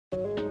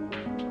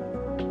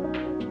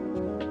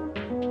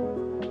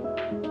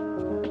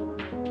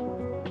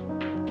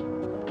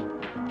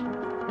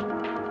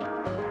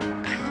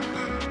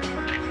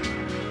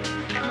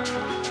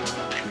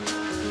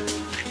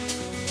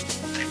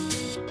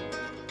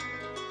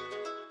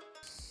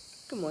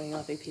Good morning,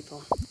 lovely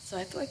people. So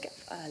I thought I'd get up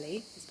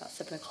early, it's about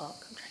 7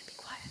 o'clock, I'm trying to be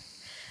quiet,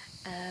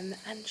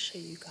 and show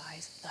you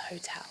guys the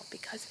hotel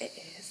because it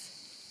is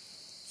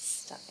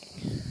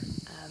stunning.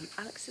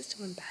 Alex is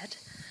still in bed,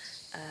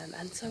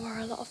 and so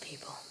are a lot of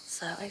people,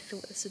 so I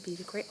thought this would be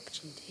the great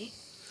opportunity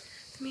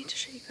for me to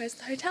show you guys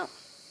the hotel.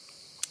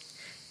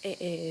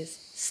 It is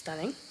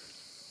stunning,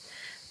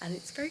 and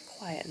it's very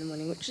quiet in the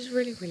morning, which is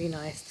really, really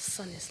nice. The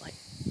sun is like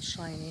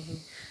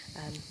shining,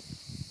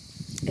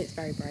 it's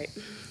very bright. I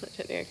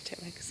don't think I can take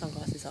my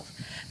sunglasses off.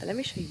 But let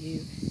me show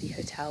you the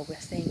hotel. We're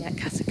staying at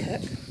Casa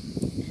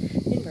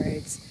in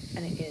Rhodes,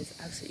 and it is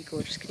absolutely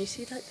gorgeous. Can you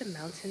see like the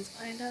mountains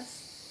behind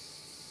us?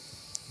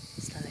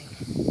 Stunning.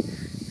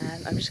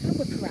 I'm just going to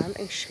whip around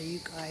and show you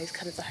guys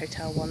kind of the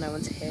hotel while no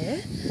one's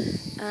here.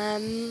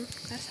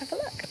 Let's have a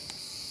look.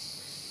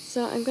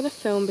 So I'm going to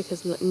film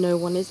because no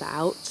one is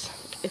out.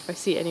 If I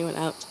see anyone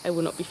out, I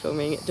will not be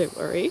filming it, don't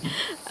worry.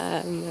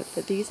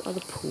 But these are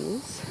the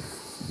pools.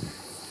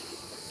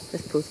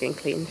 This pool's getting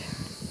cleaned.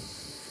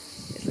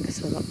 It's like a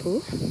swim-up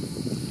pool.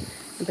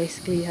 And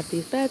basically you have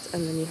these beds,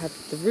 and then you have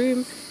the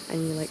room,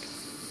 and you like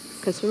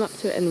can swim up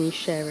to it, and then you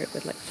share it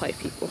with like 5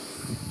 people.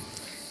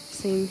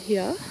 Same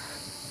here.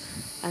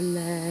 And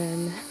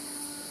then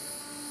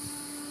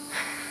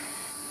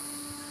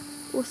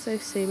also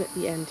same at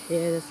the end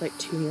here. There's like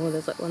 2 more.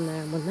 There's like one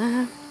there and one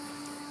there.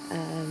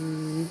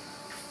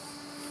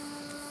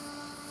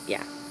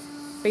 Yeah.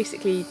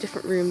 Basically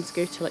different rooms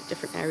go to like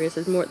different areas.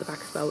 There's more at the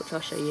back as well, which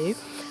I'll show you.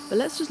 But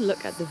let's just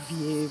look at the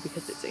view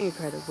because it's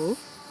incredible.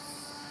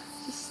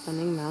 Just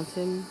stunning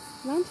mountain,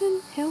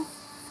 hill,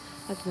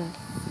 I don't know.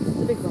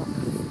 It's a big rock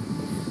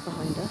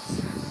behind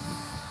us.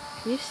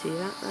 Can you see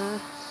that there?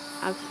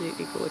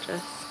 Absolutely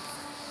gorgeous.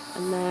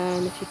 And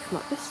then if you come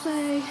up this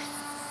way,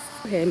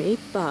 you'll hear me,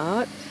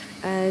 but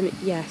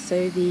yeah,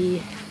 so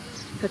the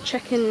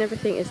check-in and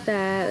everything is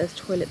there. There's a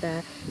toilet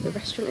there. The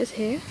restaurant is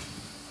here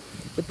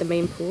with the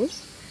main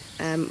pools.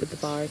 With the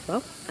bar as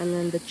well, and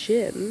then the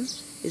gym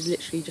is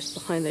literally just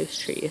behind those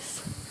trees.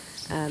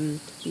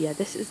 Yeah,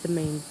 this is the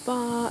main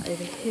bar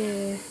over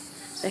here.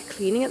 They're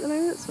cleaning at the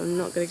moment, so I'm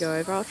not going to go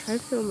over. I'll try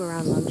and film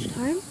around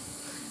lunchtime,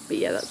 but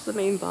yeah, that's the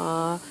main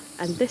bar,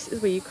 and this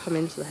is where you come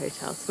into the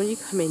hotel. So when you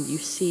come in, you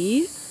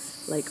see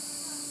like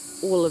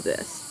all of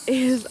this. It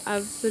is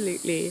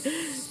absolutely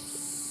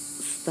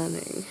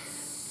stunning.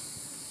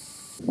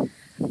 I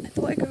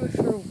thought I'd go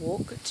for a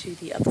walk to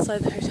the other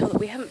side of the hotel that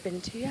we haven't been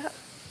to yet.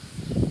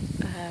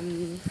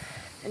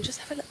 And just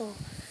have a little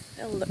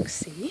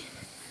look-see.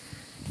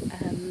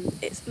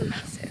 It's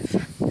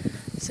massive.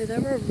 So there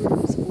are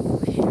rooms all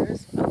here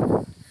as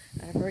well.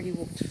 And I've already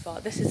walked far.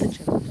 This is a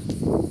gym.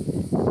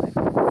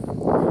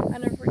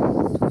 And I've already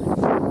walked quite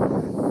far.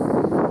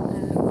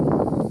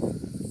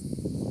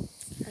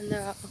 And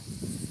there are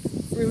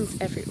rooms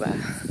everywhere.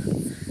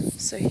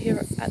 So here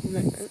at the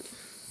moment,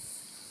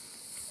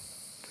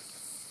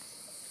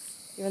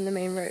 you're on the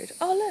main road.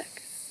 Oh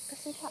look, there's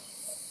some cats.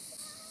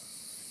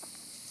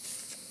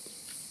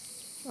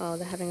 Oh,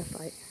 they're having a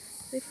fight.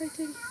 Are they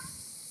fighting?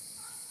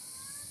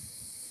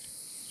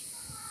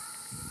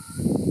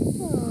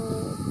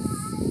 Oh.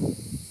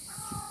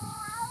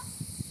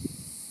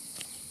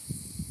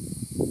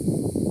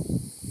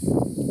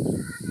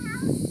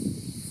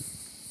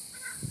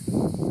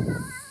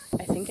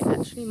 I think it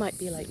actually might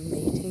be like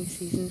mating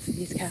season for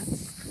these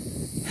cats.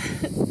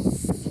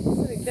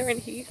 Like they're in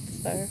heat,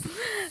 so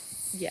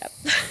yeah.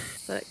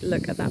 So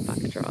look at that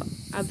backdrop.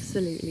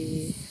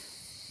 Absolutely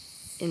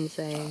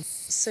insane.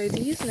 So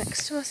these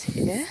next to us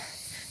here,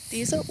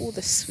 these are all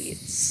the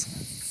suites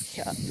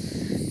here.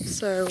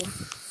 So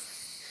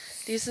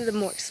these are the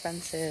more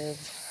expensive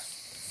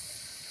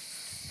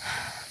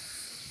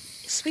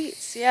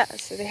suites, yeah.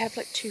 So they have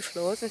like 2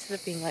 floors instead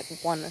of being like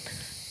one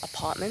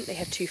apartment. They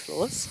have 2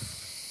 floors,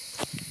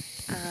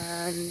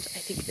 and I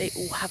think they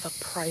all have a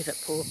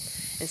private pool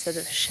instead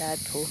of a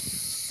shared pool.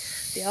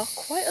 They are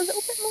quite a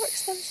little bit more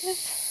expensive.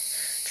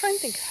 Try and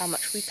think of how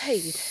much we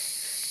paid,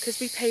 because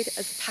we paid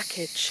as a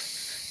package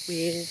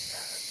with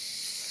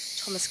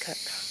Thomas Cook.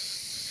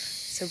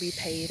 So we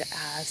paid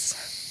as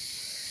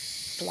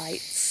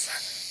flights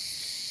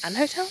and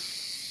hotel,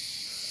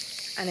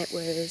 and it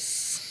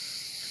was,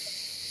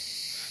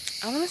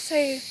 I want to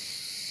say,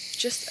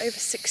 just over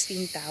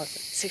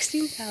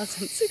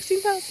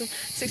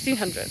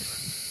 1600.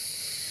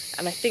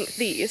 And I think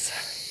these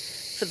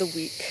for the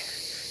week,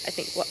 I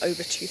think were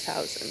over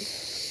 2,000.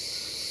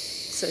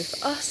 So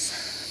for us,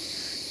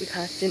 we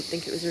kind of didn't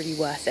think it was really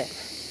worth it,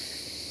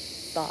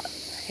 but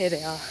here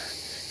they are.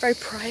 Very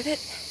private.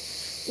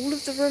 All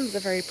of the rooms are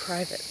very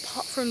private,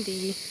 apart from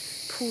the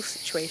pool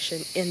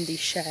situation in the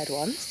shared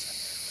ones.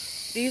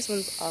 These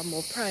ones are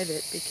more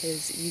private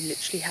because you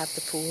literally have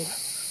the pool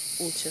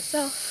all to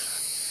yourself,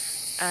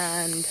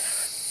 and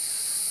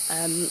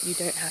you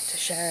don't have to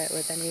share it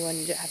with anyone.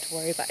 You don't have to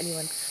worry about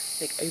anyone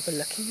like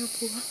overlooking your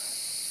pool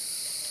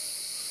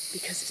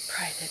because it's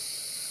private,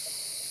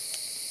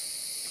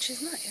 which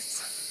is nice.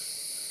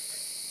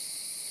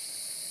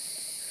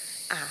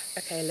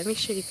 Okay, let me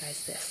show you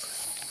guys this.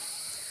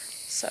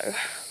 So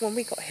when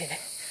we got here,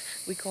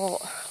 we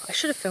got, I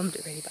should have filmed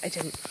it really, but I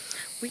didn't.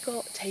 We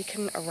got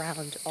taken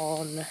around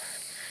on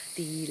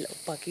the little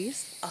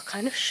buggies. I'll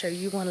kind of show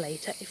you one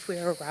later if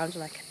we're around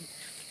and I can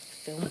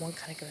film one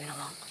kind of going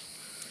along.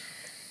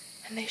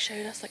 And they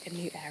showed us like a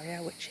new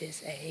area, which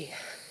is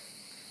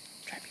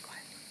try to be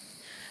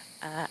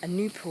quiet, a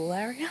new pool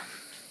area.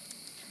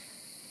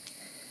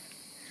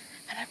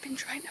 And I've been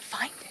trying to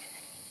find it.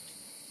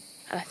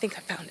 And I think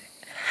I found it.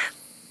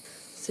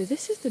 So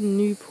this is the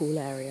new pool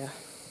area.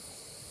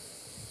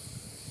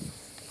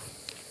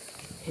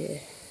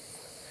 Here.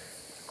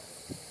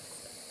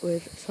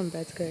 With some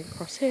beds going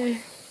across here.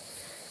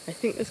 I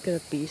think there's going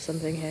to be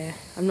something here.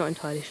 I'm not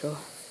entirely sure.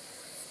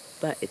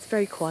 But it's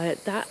very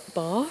quiet. That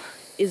bar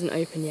isn't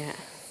open yet.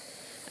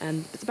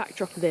 But the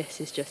backdrop of this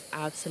is just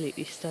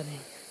absolutely stunning.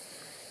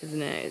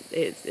 Isn't it?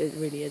 It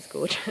really is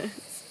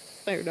gorgeous.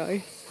 So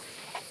nice.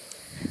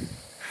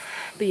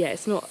 But yeah,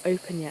 it's not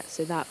open yet,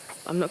 so that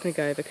I'm not going to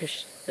go over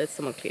because there's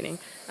someone cleaning.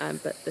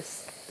 But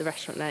the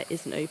restaurant there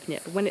isn't open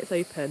yet. But when it's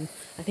open,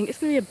 I think it's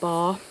going to be a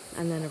bar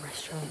and then a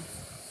restaurant.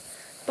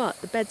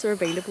 But the beds are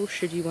available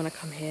should you want to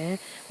come here.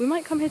 We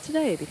might come here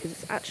today because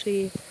it's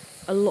actually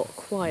a lot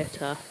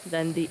quieter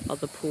than the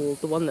other pool,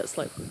 the one that's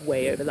like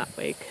way over that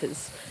way,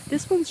 because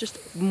this one's just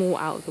more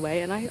out of the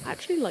way and I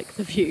actually like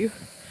the view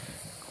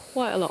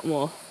quite a lot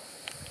more.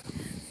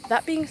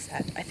 That being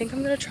said, I think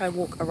I'm going to try and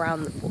walk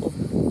around the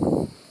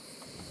pool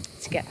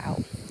to get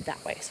out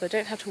that way, so I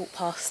don't have to walk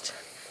past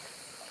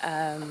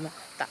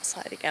that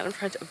side again. I'm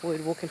trying to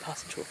avoid walking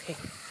past and talking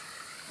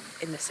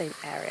in the same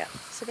area,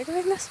 so we're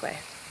going this way.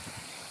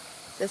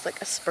 There's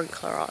like a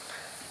sprinkler on.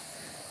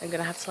 I'm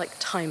gonna have to like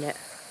time it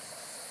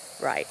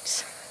right.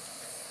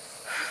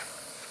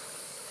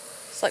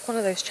 It's like one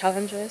of those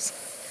challenges.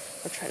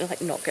 I'm trying to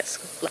like not get,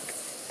 like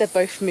they're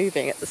both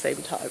moving at the same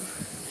time.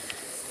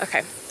 Okay,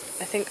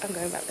 I think I'm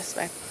going back this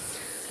way.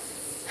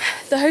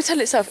 The hotel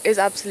itself is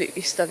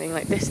absolutely stunning.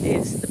 Like this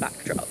is the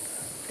backdrop.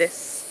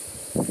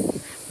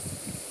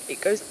 It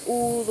goes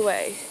all the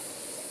way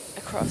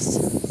across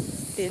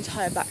the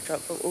entire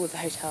backdrop of all the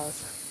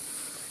hotels.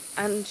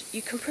 And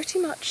you can pretty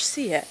much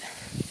see it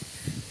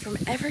from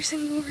every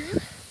single room.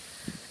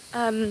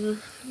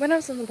 When I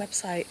was on the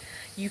website,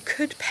 you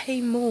could pay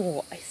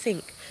more, I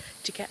think,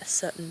 to get a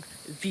certain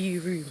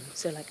view room.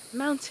 So like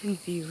mountain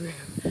view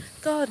room,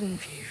 garden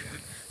view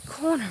room,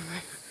 corner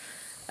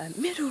room,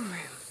 middle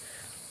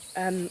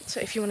room. So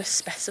if you want to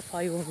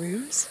specify your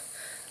rooms,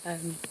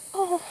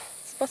 oh,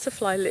 this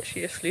butterfly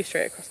literally just flew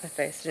straight across my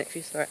face. I don't know if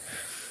you saw it,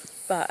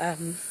 but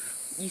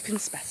you can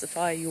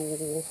specify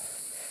your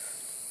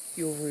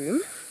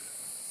room.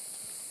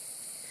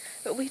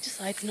 But we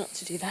decided not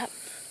to do that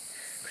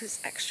because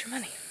it's extra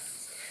money.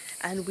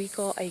 And we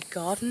got a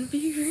garden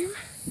view room,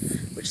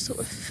 which sort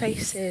of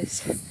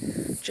faces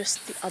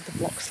just the other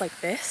blocks like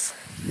this.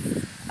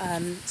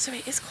 So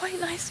it is quite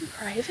nice and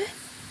private.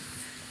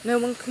 No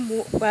one can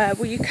walk where,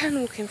 well, you can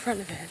walk in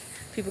front of it,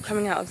 people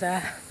coming out of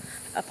their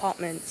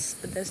apartments,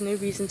 but there's no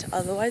reason to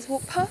otherwise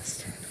walk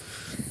past.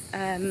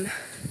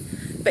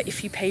 But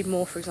if you paid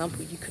more, for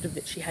example, you could have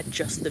literally had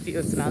just the view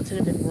of the mountain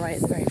and been right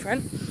at the very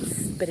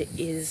front, but it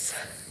is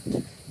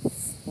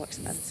more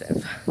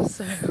expensive.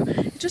 So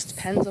it just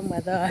depends on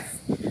whether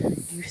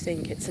you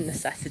think it's a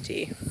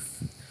necessity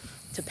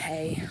to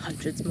pay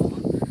hundreds more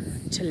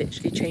to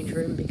literally change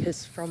room,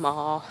 because from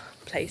our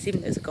place,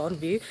 even though it's a garden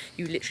view,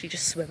 you literally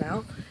just swim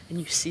out and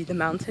you see the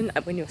mountain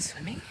when you're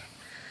swimming.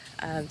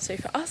 So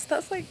for us,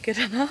 that's like good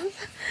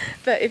enough.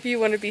 But if you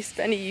want to be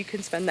spendy, you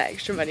can spend that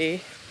extra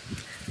money.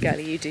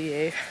 Girlie, you do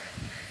you.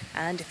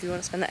 And if you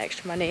want to spend that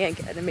extra money and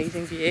get an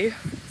amazing view,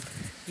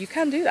 you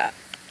can do that.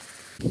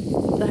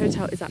 The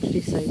hotel is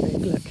actually so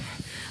big. Look,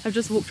 I've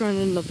just walked around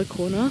another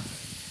corner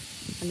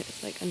and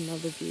it's like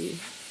another view.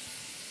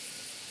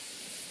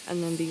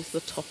 And then these are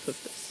the top of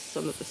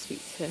some of the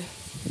suites here.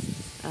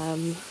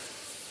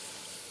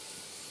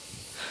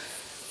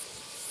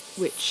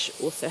 Which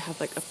also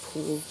have like a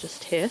pool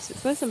just here, so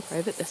it's nice and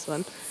private. This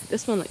one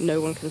like no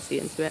one can see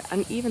into it,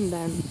 and even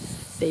then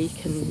they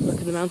can look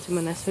at the mountain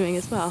when they're swimming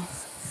as well.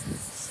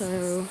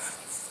 So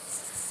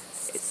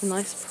it's a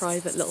nice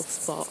private little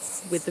spot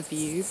with the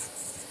view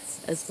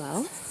as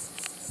well.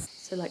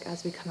 So like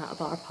as we come out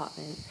of our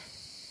apartment,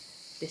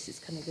 this is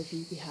kind of the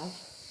view we have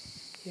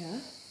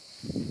here,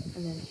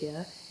 and then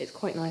here. It's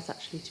quite nice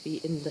actually to be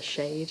in the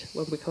shade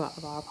when we come out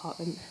of our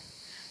apartment.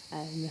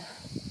 And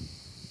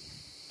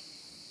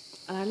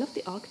I love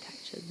the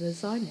architecture. The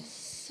design is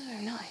so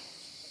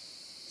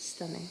nice.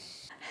 Stunning.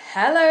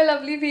 Hello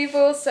lovely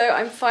people. So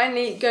I'm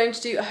finally going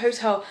to do a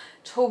hotel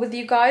tour with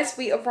you guys.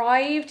 We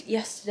arrived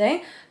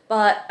yesterday,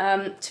 but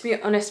to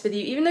be honest with you,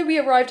 even though we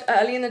arrived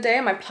early in the day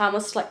and my plan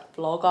was to like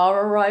vlog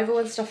our arrival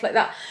and stuff like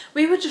that,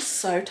 we were just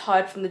so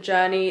tired from the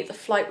journey. The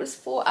flight was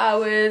 4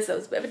 hours. There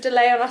was a bit of a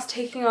delay on us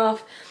taking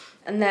off.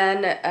 And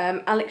then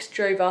Alex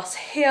drove us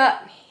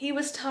here. He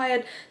was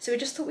tired, so we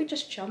just thought we'd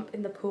just jump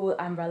in the pool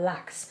and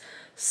relax.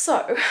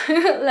 So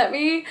let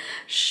me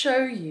show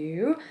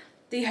you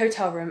the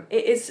hotel room.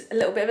 It is a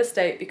little bit of a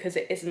state because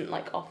it isn't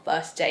like our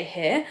first day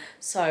here,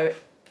 so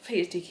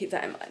please do keep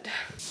that in mind.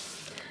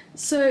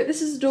 So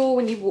this is the door.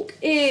 When you walk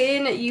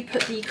in, you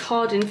put the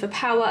card in for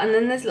power, and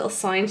then there's little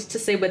signs to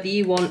say whether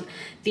you want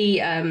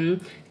the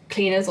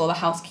cleaners or the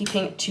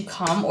housekeeping to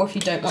come, or if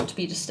you don't want to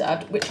be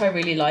disturbed, which I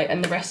really like.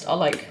 And the rest are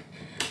like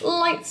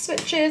light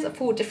switches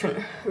for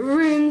different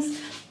rooms.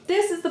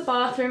 This is the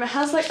bathroom. It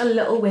has like a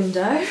little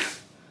window.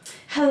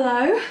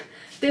 Hello.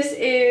 This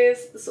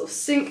is the sort of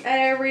sink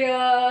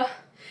area.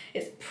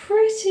 It's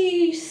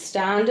pretty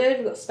standard.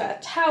 We've got spare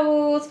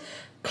towels,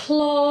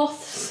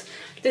 cloths.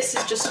 This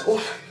is just all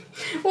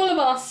of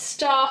our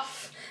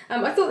stuff.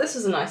 I thought this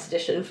was a nice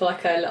addition for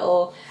like a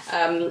little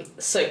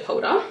soap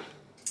holder.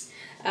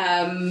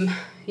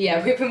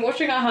 Yeah, we've been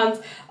washing our hands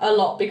a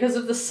lot because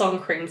of the sun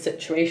cream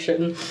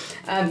situation.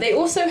 They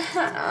also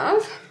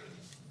have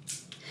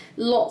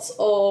lots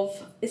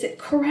of, is it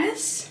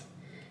Corez?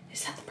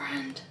 Is that the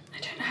brand? I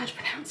don't know how to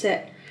pronounce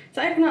it. Is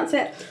that how you pronounce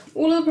it?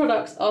 All of the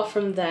products are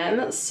from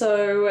them,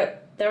 so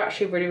they're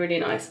actually really, really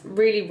nice.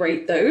 Really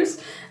rate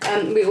those.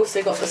 We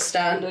also got the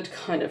standard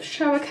kind of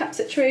shower cap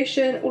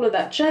situation, all of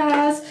that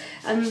jazz.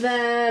 And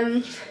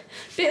then,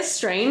 a bit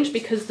strange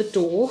because the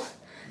door,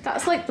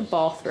 that's like the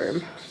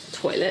bathroom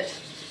toilet.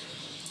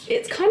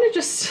 It's kind of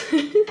just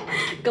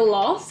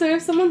glass, so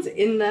if someone's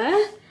in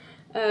there,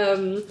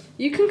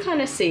 you can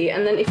kind of see,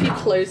 and then if you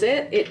close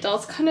it, it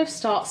does kind of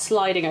start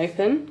sliding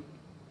open.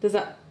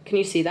 Can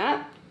you see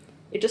that?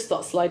 It just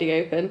starts sliding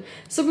open.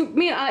 So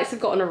me and Alex have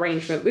got an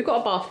arrangement. We've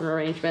got a bathroom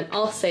arrangement,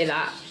 I'll say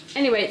that.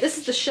 Anyway, this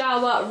is the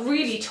shower,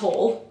 really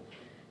tall.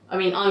 I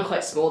mean, I'm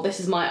quite small, this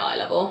is my eye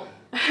level.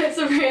 It's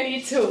a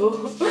really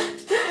tall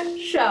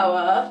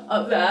shower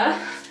up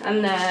there.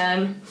 And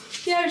then,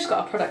 yeah, we've just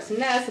got our products in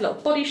there. It's a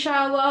little body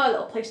shower, a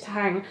little place to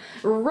hang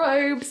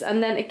robes.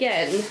 And then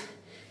again,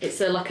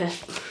 it's like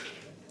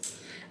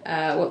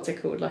a, what's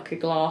it called? Like a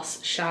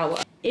glass shower.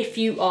 If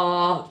you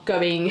are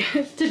going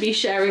to be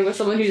sharing with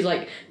someone who's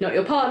like not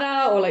your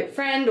partner or like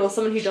friend, or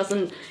someone who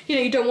doesn't, you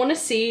know, you don't want to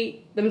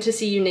see them to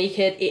see you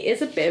naked, it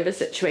is a bit of a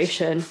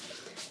situation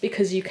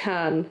because you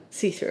can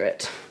see through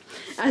it,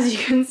 as you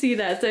can see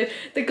there. So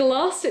the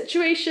glass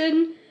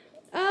situation,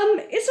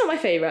 it's not my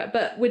favourite,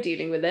 but we're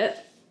dealing with it.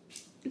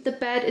 The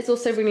bed is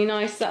also really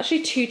nice. It's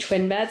actually 2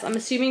 twin beds, I'm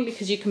assuming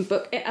because you can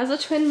book it as a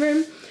twin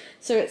room.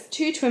 So it's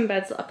 2 twin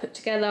beds that are put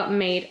together,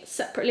 made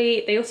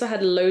separately. They also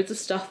had loads of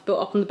stuff built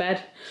up on the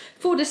bed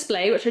for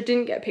display, which I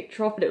didn't get a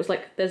picture of, but it was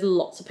like, there's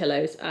lots of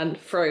pillows and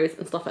throws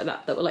and stuff like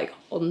that that were like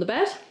on the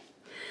bed.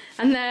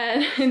 And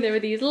then there were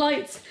these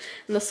lights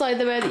on the side of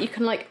the bed that you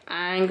can like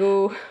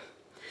angle.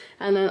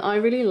 And then I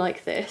really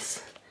like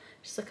this,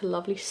 just like a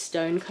lovely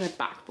stone kind of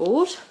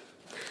backboard.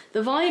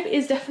 The vibe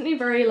is definitely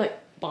very like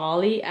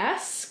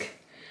Bali-esque.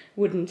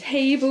 Wooden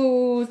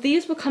tables.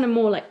 These were kind of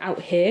more like out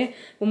here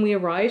when we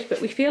arrived, but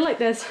we feel like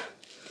there's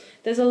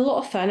a lot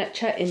of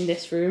furniture in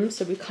this room,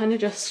 so we kind of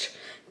just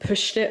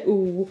pushed it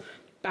all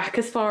back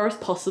as far as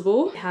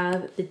possible. We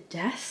have the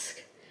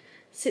desk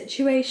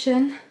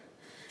situation,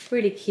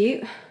 really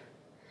cute.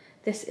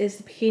 This is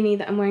the bikini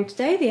that I'm wearing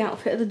today, the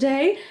outfit of the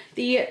day.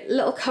 The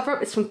little cover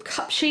up is from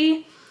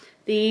Cupshe.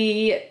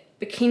 The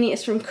bikini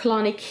is from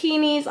Kalani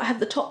Kinis. I have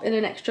the top in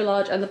an extra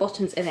large and the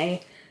bottoms in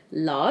a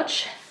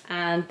large.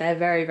 And they're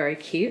very, very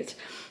cute.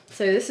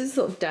 So this is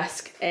sort of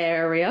desk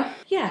area.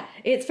 Yeah,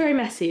 it's very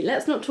messy.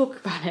 Let's not talk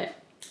about it.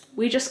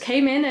 We just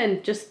came in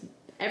and just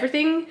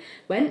everything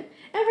went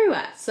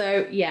everywhere.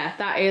 So yeah,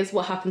 that is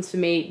what happens for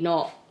me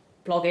not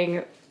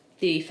vlogging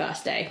the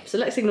first day. So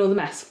let's ignore the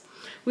mess.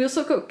 We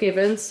also got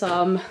given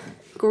some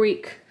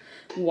Greek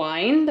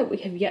wine that we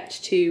have yet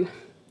to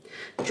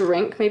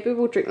drink. Maybe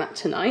we'll drink that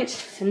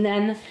tonight. And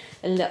then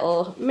a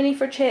little mini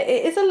fridge here.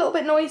 It is a little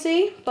bit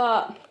noisy,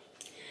 but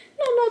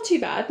not too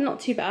bad, not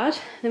too bad.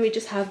 Then we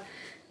just have,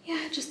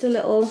 yeah, just a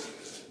little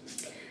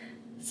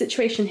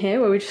situation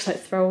here where we just like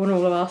throw on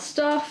all of our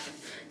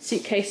stuff.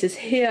 Suitcases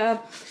here,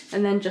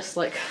 and then just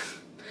like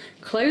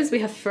clothes we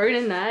have thrown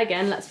in there.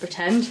 Again, let's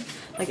pretend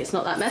like it's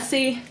not that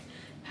messy.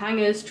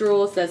 Hangers,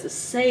 drawers, there's a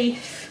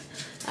safe.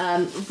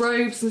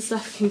 Robes and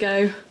stuff can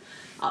go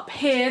up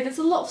here. There's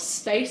a lot of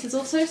space. There's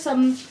also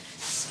some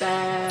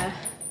spare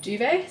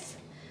duvets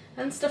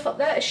and stuff up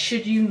there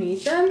should you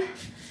need them.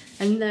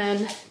 And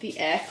then the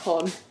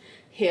aircon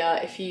here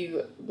if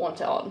you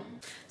want it on.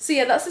 So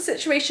yeah, that's the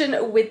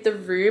situation with the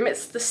room.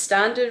 It's the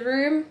standard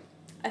room.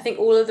 I think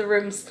all of the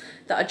rooms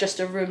that are just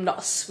a room, not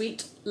a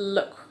suite,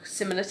 look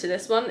similar to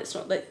this one. It's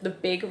not like the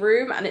big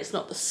room and it's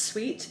not the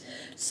suite.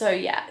 So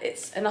yeah,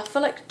 it's enough for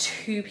like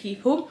 2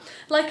 people.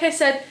 Like I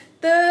said,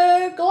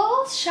 the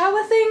glass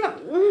shower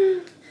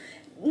thing,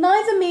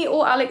 neither me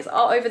or Alex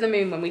are over the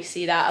moon when we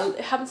see that.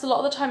 It happens a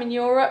lot of the time in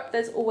Europe.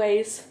 There's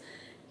always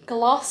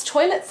glass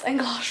toilets and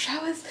glass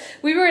showers.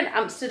 We were in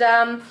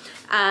Amsterdam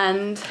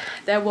and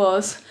there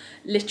was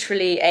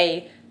literally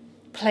a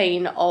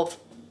plane of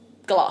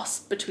glass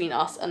between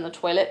us and the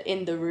toilet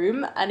in the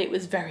room, and it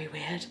was very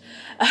weird.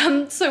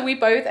 So we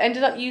both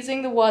ended up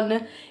using the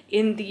one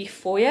in the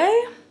foyer,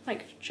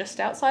 like just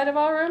outside of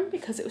our room,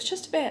 because it was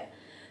just a bit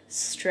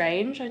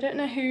strange. I don't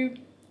know who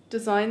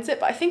designs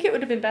it, but I think it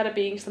would have been better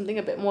being something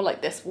a bit more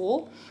like this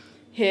wall,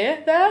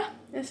 there,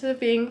 instead of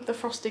being the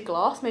frosted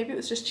glass. Maybe it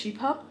was just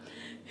cheaper,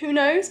 who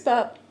knows,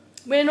 but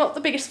we're not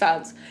the biggest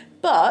fans.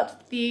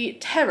 But the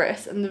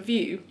terrace and the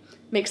view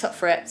makes up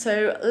for it.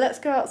 So let's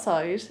go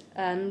outside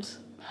and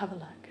have a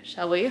look,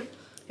 shall we?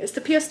 It's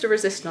the pièce de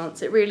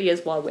résistance, it really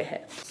is while we're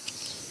here.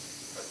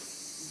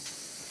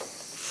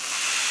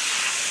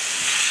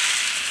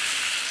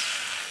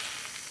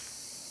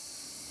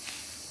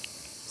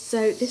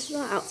 So this is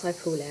our outside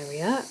pool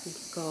area.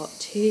 We've got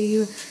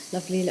two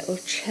lovely little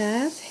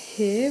chairs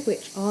here,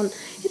 which aren't,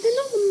 they're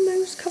not the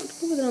most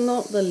comfortable, but they're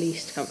not the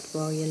least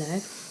comfortable, you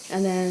know.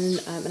 And then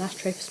an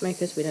ashtray for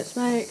smokers, we don't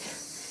smoke.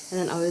 And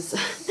then I was,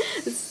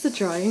 this is a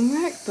drying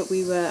rack, but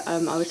we were, I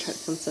was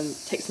trying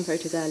to take some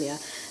photos earlier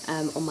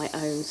on my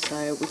own,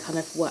 so we kind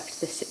of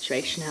worked this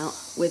situation out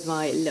with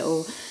my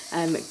little,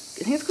 I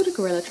think it's called a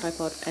gorilla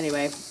tripod.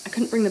 Anyway, I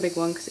couldn't bring the big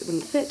one because it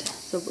wouldn't fit,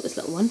 so I brought this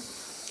little one.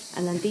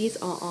 And then these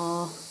are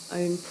our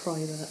own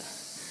private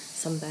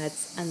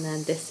sunbeds, and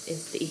then this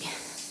is the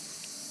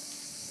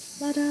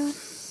ladder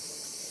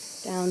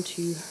down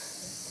to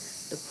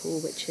the pool,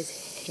 which is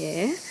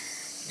here.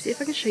 See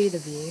if I can show you the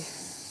view.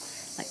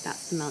 Like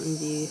that's the mountain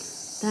view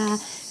there,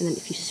 and then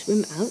if you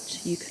swim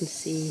out you can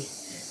see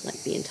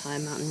like the entire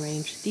mountain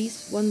range.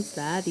 These ones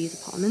there, these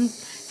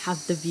apartments,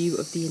 have the view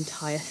of the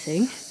entire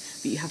thing,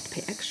 but you have to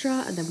pay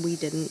extra, and then we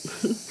didn't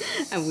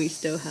and we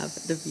still have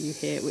the view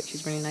here, which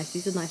is really nice.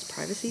 These are nice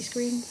privacy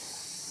screens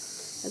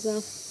as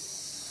well,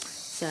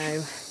 so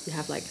you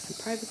have like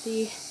some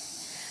privacy.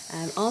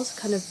 Ours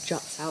kind of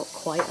juts out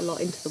quite a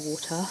lot into the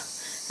water,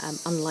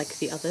 unlike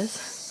the others,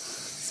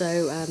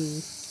 so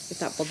if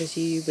that bothers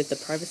you with the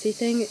privacy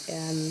thing,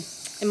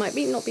 it might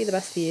not be the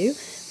best for you,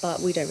 but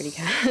we don't really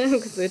care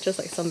because we're just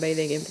like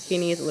sunbathing in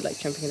bikinis or like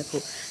jumping in the pool,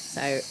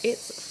 so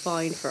it's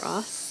fine for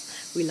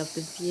us. We love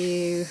the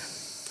view,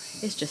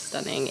 it's just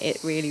stunning,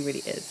 it really, really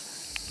is.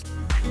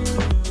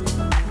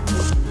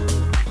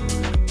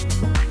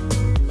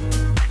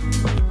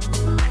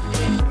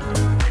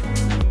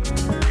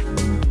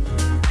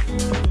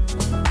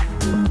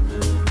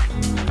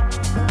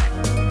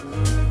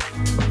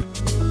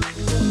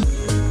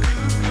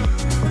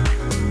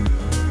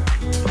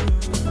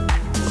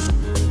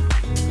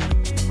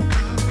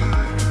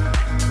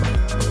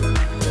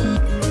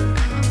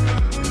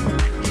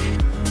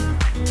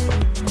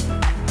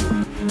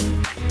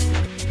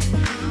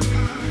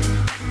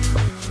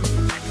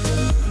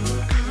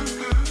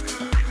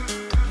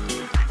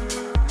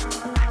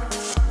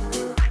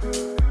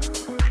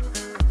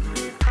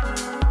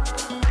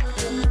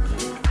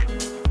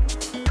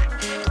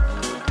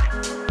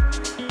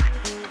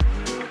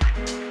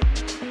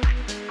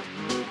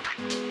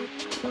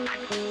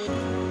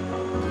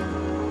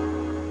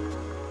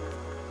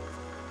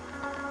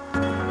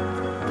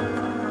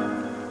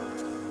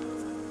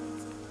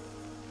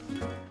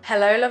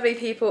 Hello lovely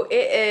people,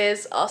 it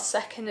is our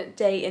second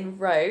day in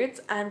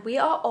Rhodes and we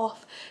are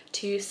off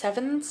to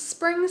Seven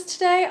Springs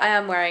today. I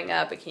am wearing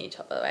a bikini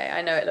top by the way,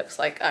 I know it looks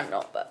like I'm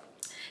not, but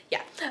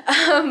yeah.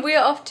 We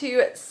are off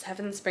to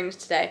Seven Springs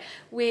today,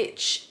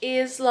 which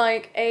is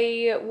like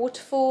a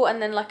waterfall and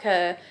then like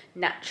a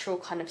natural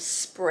kind of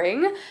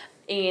spring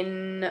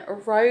in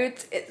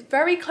Rhodes. It's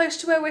very close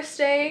to where we're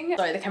staying.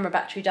 Sorry, the camera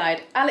battery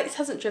died. Alex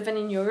hasn't driven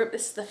in Europe.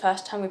 This is the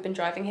first time we've been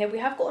driving here. We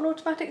have got an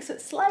automatic, so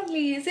it's slightly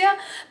easier,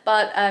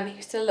 but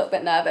he's still a little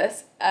bit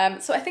nervous.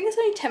 So I think it's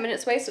only 10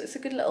 minutes away, so it's a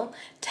good little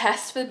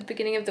test for the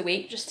beginning of the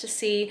week, just to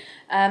see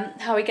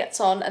how he gets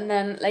on. And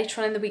then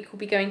later on in the week, we'll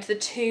be going to the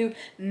two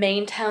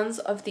main towns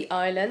of the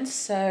island.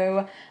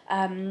 So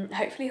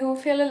hopefully he'll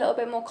feel a little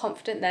bit more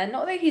confident there.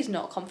 Not that he's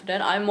not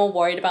confident. I'm more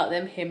worried about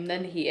him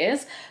than he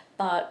is.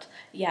 But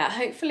yeah,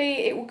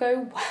 hopefully it will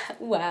go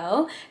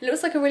well. It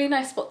looks like a really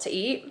nice spot to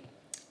eat.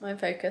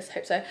 Mind focus,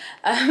 hope so.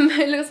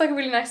 It looks like a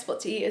really nice spot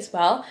to eat as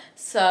well.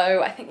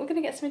 So I think we're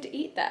gonna get something to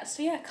eat there.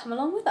 So yeah, come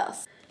along with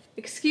us.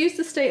 Excuse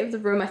the state of the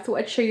room. I thought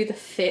I'd show you the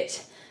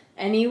fit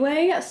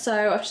anyway.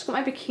 So I've just got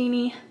my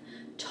bikini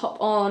top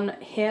on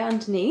here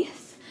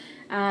underneath.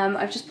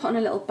 I've just put on a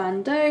little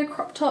bandeau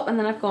crop top, and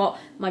then I've got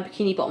my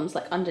bikini bottoms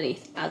like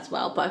underneath as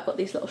well, but I've got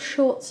these little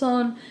shorts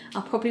on.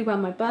 I'll probably wear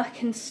my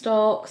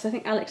Birkenstocks. I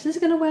think Alex is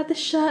going to wear this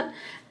shirt,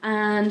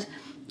 and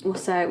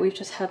also we've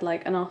just had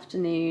like an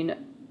afternoon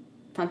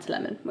Fanta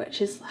Lemon, which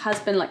has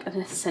been like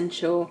an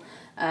essential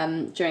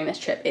during this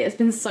trip. It has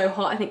been so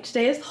hot. I think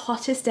today is the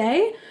hottest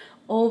day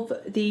of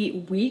the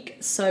week,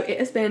 so it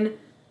has been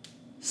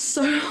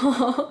so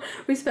hot.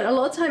 We spent a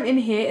lot of time in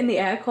here in the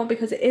aircon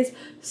because it is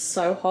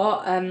so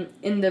hot.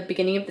 In the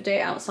beginning of the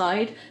day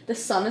outside, the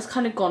sun has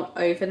kind of gone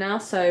over now,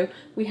 so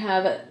we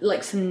have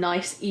like some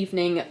nice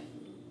evening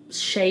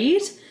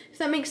shade, if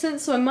that makes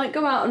sense. So I might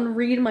go out and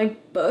read my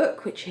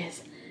book, which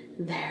is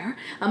there.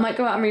 I might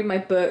go out and read my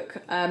book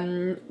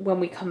when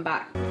we come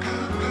back.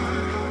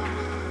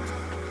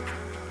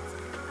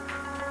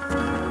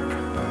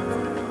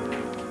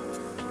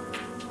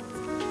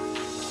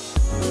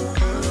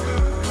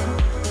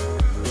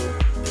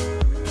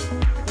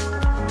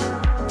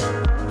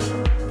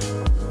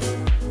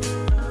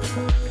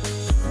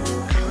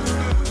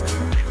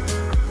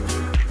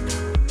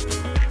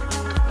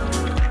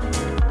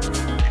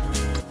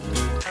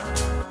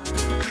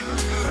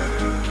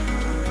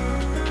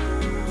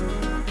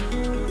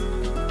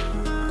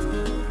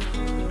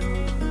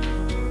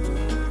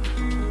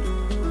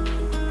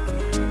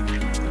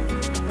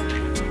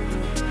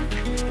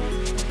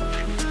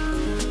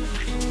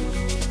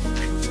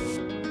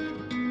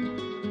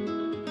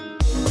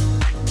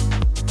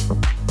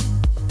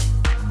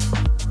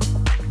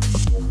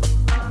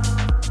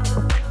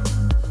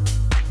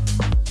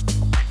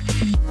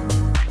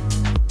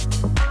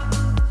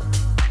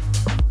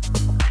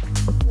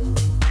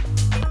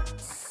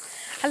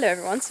 Hello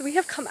everyone, so we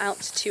have come out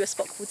to a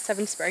spot called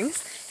Seven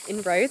Springs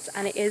in Rhodes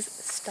and it is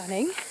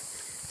stunning.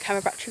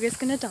 Camera battery is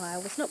going to die, I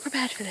was not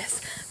prepared for this,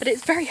 but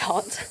it's very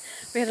hot.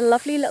 We had a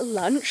lovely little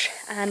lunch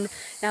and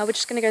now we're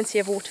just going to go and see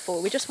a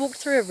waterfall. We just walked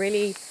through a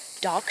really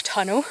dark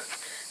tunnel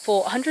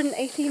for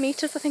 180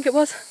 meters I think it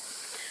was,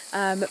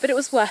 but it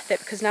was worth it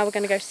because now we're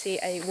going to go see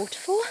a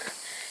waterfall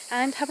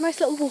and have a nice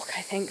little walk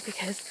I think,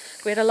 because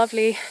we had a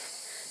lovely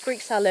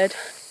Greek salad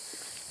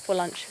for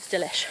lunch. It's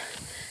delish.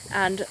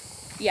 And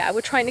yeah,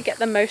 we're trying to get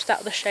the most out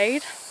of the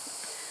shade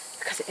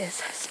because it is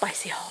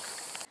spicy hot.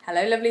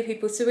 Hello lovely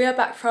people, so we are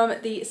back from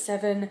the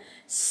Seven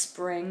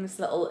Springs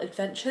little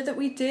adventure that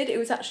we did. It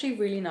was actually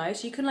really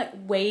nice. You can like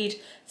wade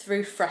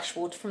through fresh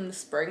water from the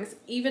springs.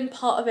 Even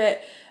part of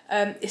it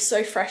is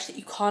so fresh that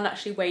you can't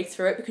actually wade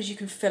through it because you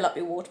can fill up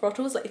your water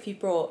bottles. Like if you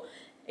brought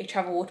a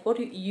travel water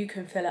bottle, you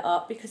can fill it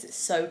up because it's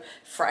so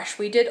fresh.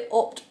 We did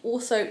opt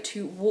also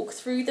to walk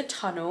through the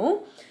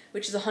tunnel,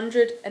 which is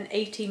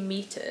 180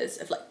 meters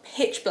of like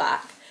pitch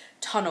black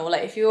tunnel.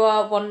 Like if you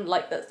are one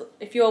like that,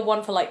 if you are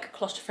one for like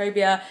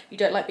claustrophobia, you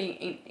don't like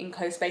being in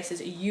closed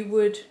spaces, you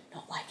would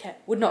not like it,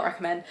 would not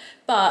recommend,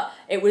 but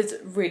it was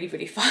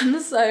really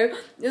fun. So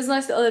it was a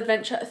nice little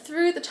adventure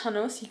through the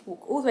tunnel. So you can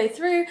walk all the way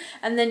through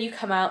and then you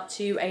come out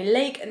to a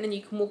lake and then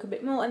you can walk a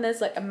bit more and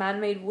there's like a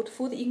man-made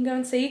waterfall that you can go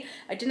and see.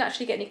 I didn't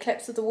actually get any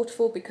clips of the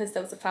waterfall because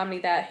there was a family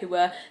there who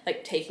were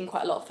like taking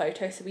quite a lot of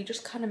photos, so we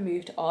just kind of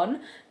moved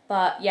on.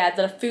 But yeah,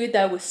 the food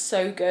there was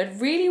so good,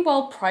 really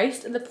well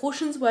priced, and the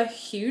portions were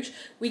huge.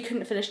 We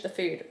couldn't finish the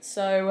food.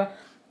 So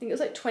I think it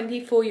was like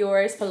 24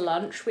 euros for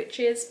lunch,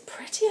 which is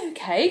pretty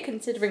okay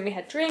considering we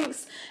had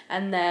drinks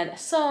and then a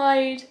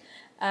side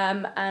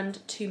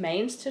and two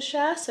mains to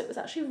share. So it was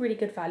actually really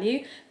good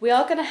value. We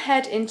are gonna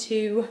head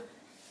into,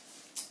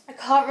 I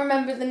can't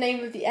remember the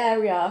name of the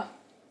area.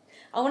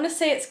 I wanna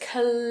say it's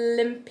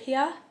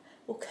Kolympia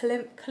or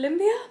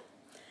Kolympia?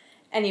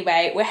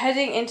 Anyway, we're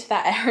heading into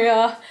that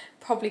area.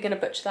 Probably gonna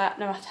butcher that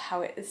no matter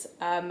how it is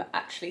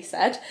actually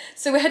said.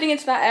 So we're heading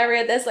into that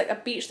area. There's like a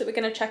beach that we're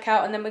gonna check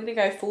out and then we're gonna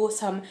go for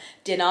some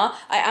dinner.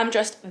 I am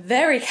dressed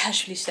very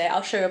casually today.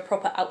 I'll show you a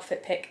proper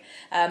outfit pic,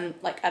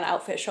 like an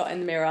outfit shot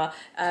in the mirror.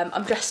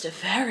 I'm dressed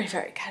very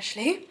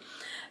casually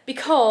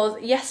because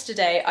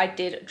yesterday I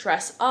did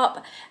dress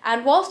up,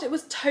 and whilst it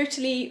was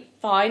totally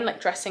fine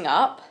like dressing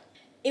up,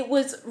 it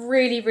was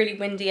really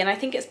windy, and I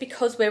think it's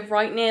because we're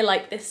right near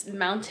like this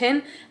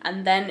mountain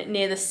and then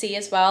near the sea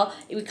as well.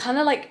 We kind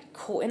of like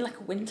caught in like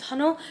a wind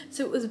tunnel,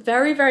 so it was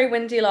very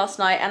windy last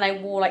night, and I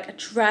wore like a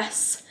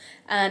dress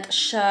and a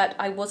shirt.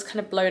 I was kind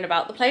of blown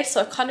about the place,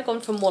 so I've kind of gone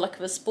for more like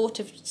of a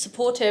supportive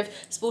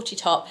sporty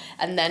top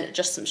and then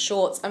just some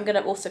shorts. I'm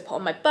gonna also put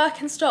on my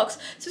Birkenstocks,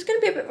 so it's gonna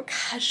be a bit of a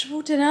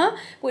casual dinner,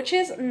 which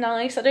is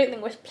nice. I don't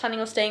think we're planning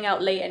on staying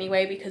out late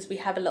anyway because we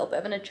have a little bit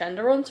of an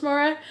agenda on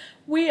tomorrow.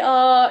 We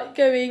are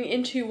going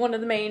into one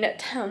of the main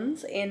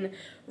towns in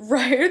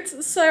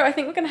Rhodes, so I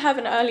think we're gonna have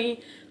an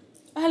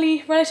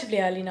relatively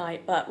early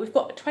night, but we've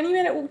got a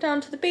 20-minute walk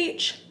down to the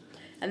beach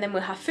and then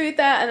we'll have food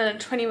there and then a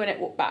 20-minute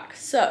walk back.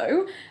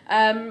 So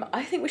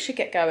I think we should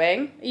get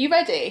going. Are you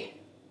ready?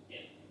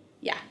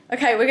 Yeah.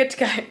 Okay, we're good to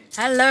go.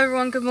 Hello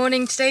everyone, good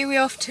morning. Today we're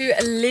off to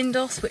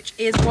Lindos, which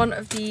is one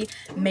of the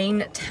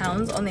main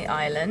towns on the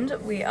island.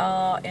 We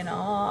are in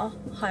our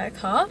hire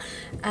car.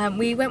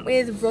 We went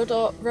with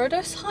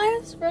Rhodes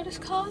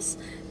cars.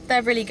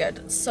 They're really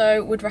good,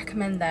 so would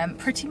recommend them.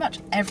 Pretty much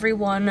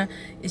everyone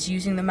is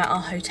using them at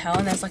our hotel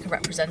and there's like a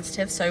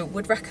representative, so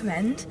would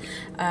recommend.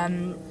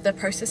 The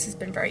process has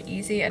been very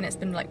easy and it's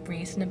been like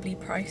reasonably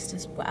priced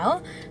as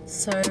well.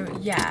 So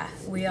yeah,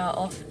 we are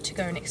off to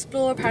go and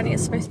explore. Apparently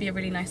it's supposed to be a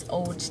really nice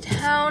old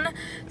town,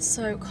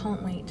 so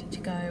can't wait to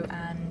go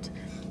and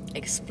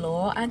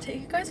explore and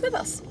take you guys with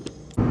us.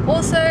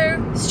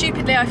 Also,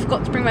 stupidly, I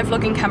forgot to bring my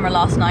vlogging camera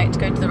last night to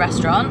go to the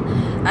restaurant.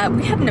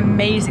 We had an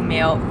amazing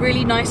meal,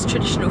 really nice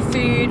traditional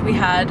food. We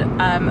had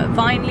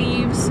vine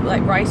leaves,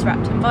 like rice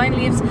wrapped in vine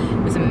leaves.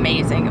 It was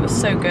amazing, it was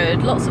so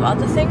good. Lots of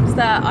other things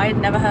that I had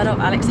never heard of,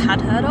 Alex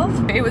had heard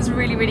of. It was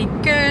really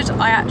good.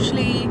 I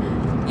actually,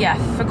 yeah,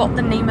 forgot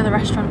the name of the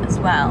restaurant as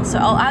well. So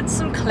I'll add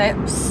some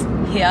clips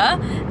here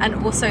and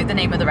also the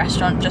name of the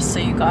restaurant just so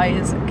you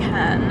guys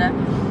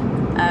can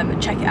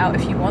check it out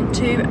if you want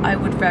to. I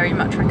would very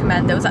much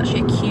recommend. There was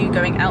actually a queue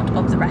going out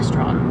of the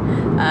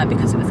restaurant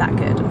because it was that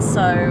good.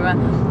 So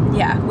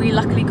yeah, we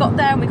luckily got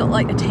there and we got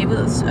like a table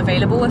that's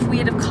available. If we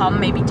had have come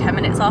maybe 10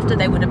 minutes after,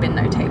 there would have been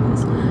no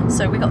tables.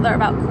 So we got there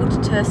about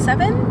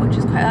 6:45, which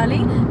is quite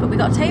early, but we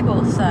got a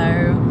table. So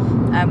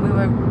we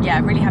were, yeah,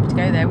 really happy to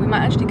go there. We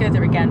might actually go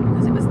there again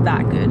because it was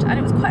that good and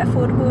it was quite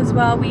affordable as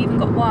well. We even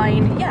got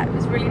wine. Yeah, it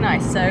was really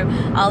nice. So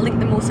I'll link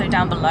them also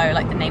down below,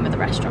 like the name of the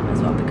restaurant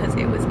as well, because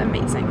it was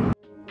amazing.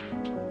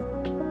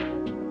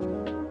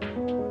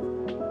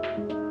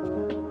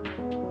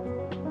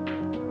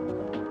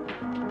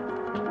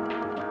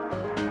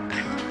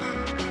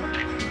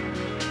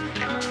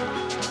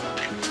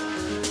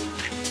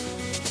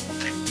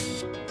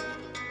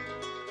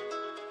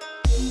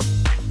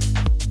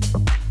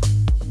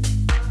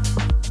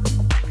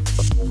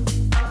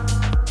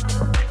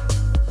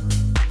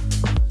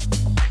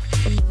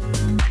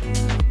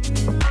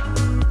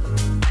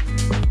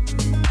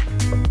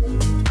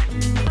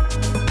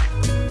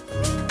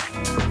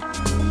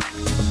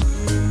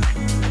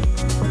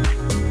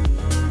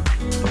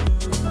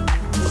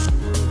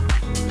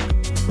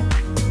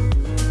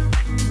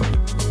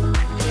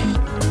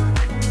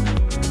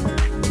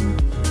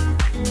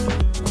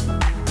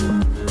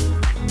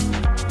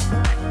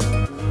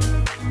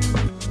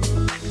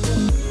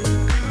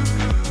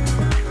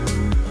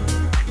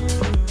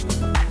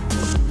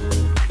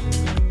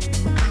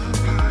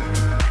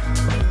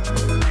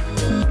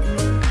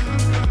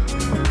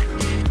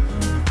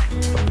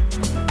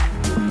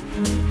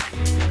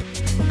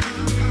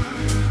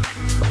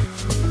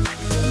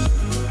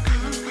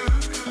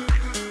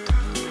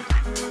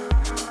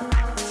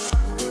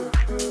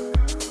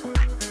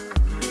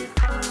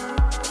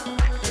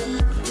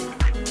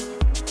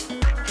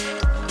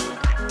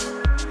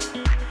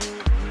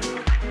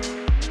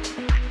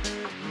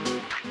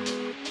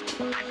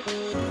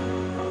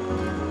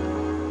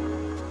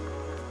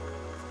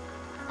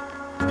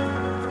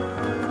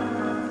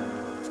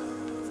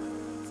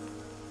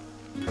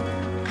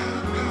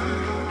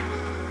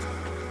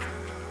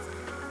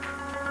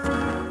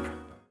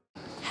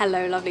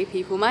 Hello lovely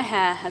people, my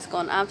hair has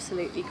gone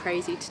absolutely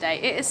crazy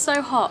today. It is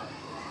so hot.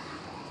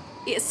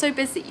 It's so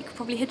busy, you could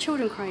probably hear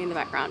children crying in the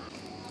background.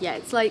 Yeah,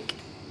 it's like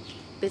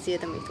busier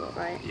than we thought,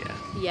 right? Yeah.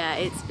 Yeah,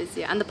 it's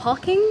busier. And the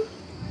parking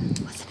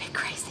was a bit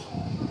crazy.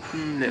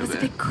 It was a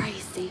bit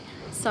crazy.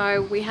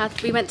 So we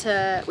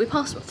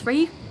passed what,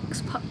 3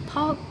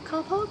 car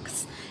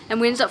parks?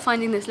 And we ended up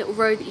finding this little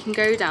road that you can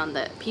go down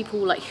that people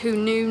like who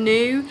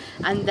knew,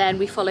 and then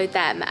we followed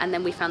them and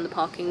then we found the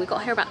parking. We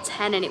got here about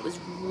 10 and it was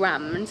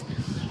rammed.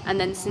 And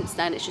then since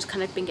then it's just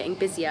kind of been getting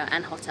busier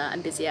and hotter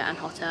and busier and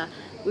hotter.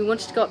 We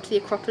wanted to go up to the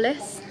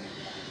Acropolis,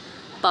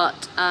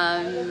 but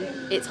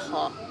it's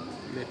hot.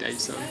 Midday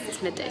sun.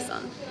 It's midday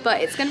sun.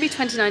 But it's going to be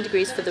 29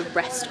 degrees for the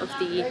rest of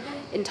the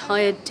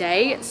entire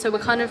day. So we're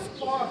kind of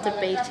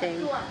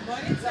debating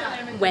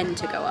when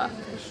to go up.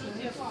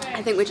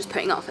 I think we're just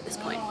putting off at this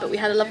point. But we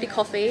had a lovely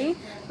coffee.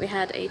 We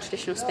had a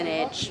traditional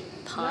spinach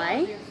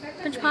pie.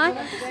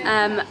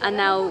 And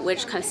now we're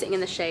just kind of sitting in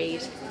the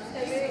shade.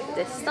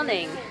 This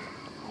stunning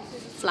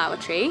flower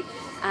tree.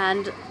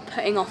 And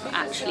putting off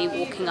actually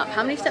walking up.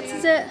 How many steps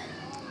is it?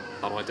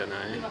 Oh, I don't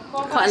know.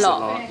 Quite a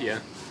lot. Yeah.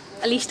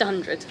 At least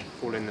 100.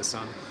 All in the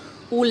sun.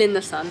 All in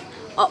the sun.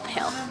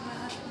 Uphill.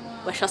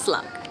 Wish us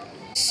luck.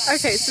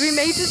 Okay, so we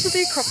made it to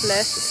the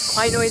Acropolis. It's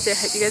quite noisy, I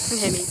hope you guys can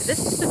hear me, but this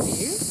is the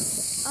view.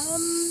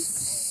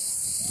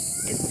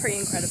 It's pretty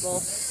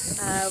incredible.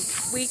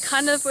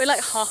 We're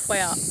like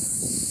halfway up.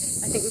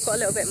 I think we've got a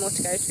little bit more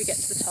to go till we get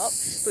to the top,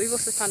 but we've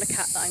also found a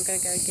cat that I'm going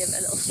to go and give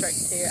a little stroke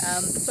to.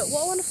 But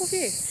what a wonderful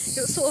view.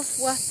 It was sort of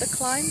worth the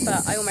climb,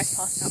 but I almost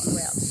passed out on the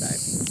way up, so.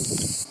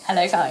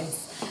 Hello guys.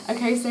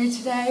 Okay, so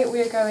today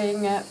we're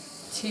going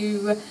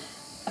to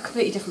a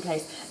completely different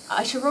place.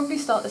 I should probably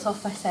start this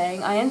off by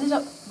saying I ended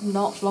up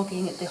not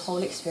vlogging the whole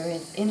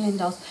experience in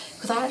Lindos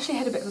because I actually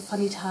had a bit of a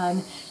funny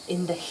turn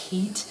in the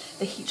heat.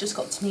 The heat just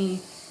got to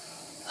me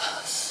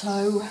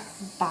so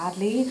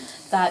badly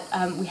that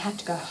we had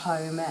to go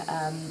home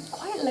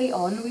quite late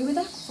on. We were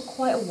there for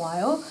quite a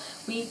while.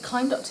 We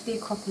climbed up to the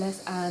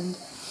Acropolis and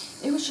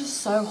it was just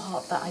so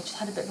hot that I just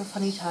had a bit of a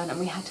funny turn and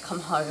we had to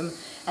come home,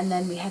 and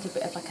then we had a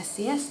bit of like a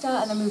siesta,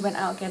 and then we went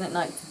out again at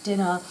night for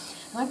dinner.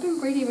 And I've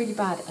been really, really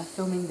bad at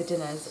filming the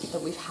dinners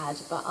that we've had,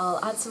 but I'll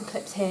add some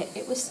clips here.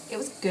 It was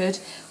good.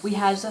 We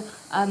had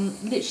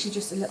literally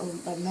just a little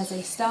like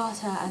mezze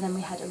starter, and then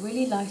we had a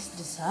really nice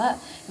dessert.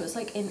 It was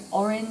like in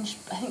orange,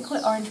 I think call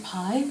it orange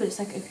pie, but it's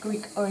like a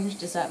Greek orange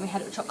dessert. And we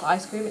had it with chocolate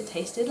ice cream. It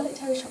tasted like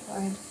terry chocolate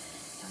orange.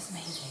 It was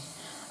amazing.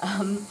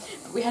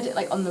 But we had it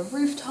like on the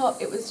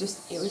rooftop. It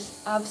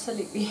was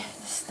absolutely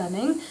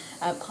stunning.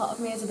 Part of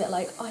me is a bit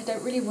like, oh, I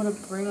don't really want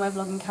to bring my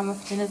vlogging camera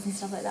for dinners and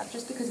stuff like that,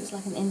 just because it's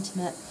like an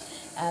intimate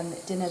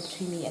dinner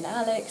between me and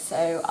Alex.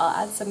 So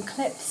I'll add some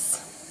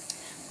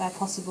clips where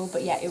possible,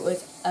 but yeah, it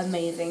was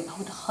amazing. I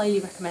would highly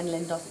recommend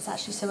Lindos. It's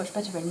actually so much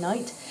better at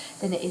night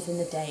than it is in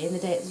the day. In the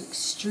day it's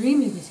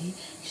extremely busy,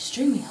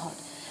 extremely hot.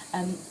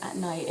 At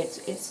night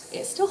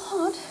it's still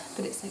hot,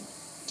 but it's like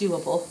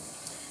doable,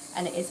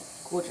 and it is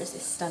gorgeous.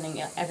 It's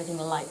stunning. Everything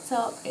lights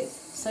up. It's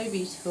so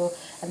beautiful,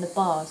 and the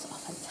bars are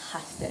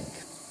fantastic.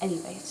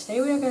 Anyway,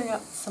 today we are going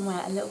up somewhere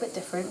a little bit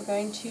different. We're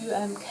going to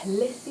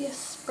Kolympia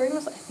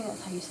Springs. I think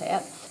that's how you say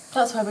it.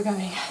 That's where we're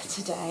going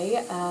today.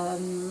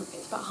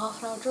 It's about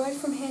half an hour drive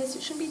from here, so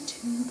it shouldn't be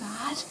too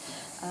bad.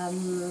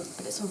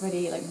 But it's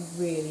already like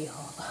really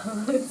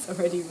hot. It's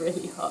already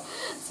really hot.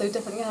 So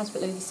definitely gonna have to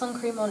put loads of sun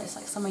cream on. It's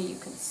like somewhere you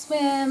can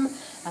swim,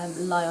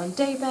 lie on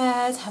day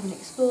beds, have an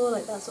explore,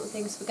 like that sort of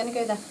thing. So we're gonna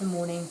go there for the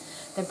morning,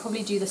 then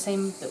probably do the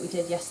same that we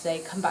did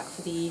yesterday, come back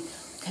for the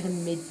kind of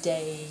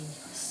midday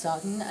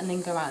sun, and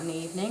then go out in the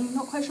evening.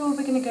 Not quite sure where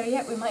we're gonna go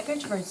yet. We might go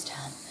to Rhodes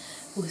Town.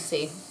 We'll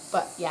see.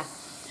 But yeah,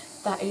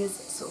 that is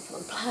sort of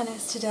what the plan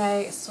is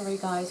today. Sorry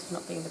guys for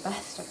not being the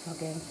best at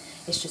vlogging.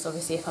 It's just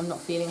obviously if I'm not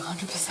feeling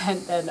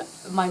 100%, then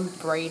my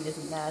brain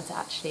isn't there to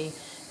actually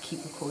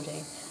keep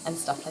recording and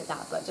stuff like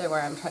that. But don't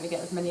worry, I'm trying to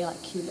get as many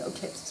like cute little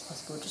clips as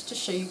possible just to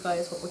show you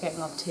guys what we're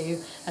getting up to,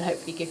 and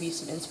hopefully give you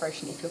some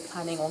inspiration if you're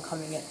planning on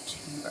coming it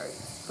to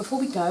Rhodes. Before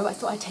we go, I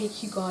thought I'd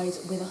take you guys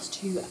with us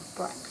to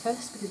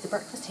breakfast, because the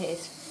breakfast here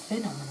is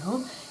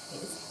phenomenal.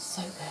 It is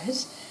so good.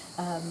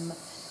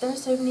 There are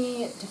so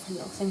many different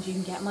little things you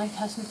can get. My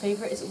personal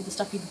favourite is all the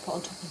stuff you can put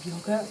on top of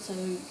yogurt. So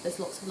there's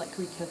lots of like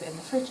Greek yogurt in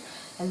the fridge,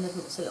 and there's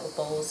lots of little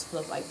bowls full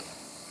of like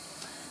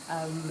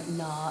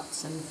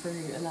nuts and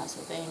fruit and that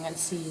sort of thing, and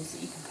seeds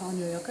that you can put on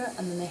your yogurt.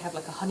 And then they have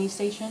like a honey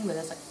station where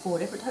there's like 4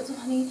 different types of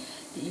honey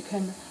that you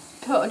can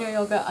put on your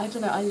yogurt. I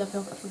don't know, I love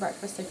yogurt for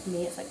breakfast, so for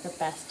me it's like the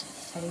best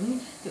thing.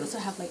 They also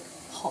have like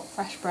hot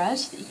fresh bread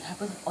that you can have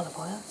with like olive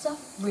oil and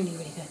stuff. Really,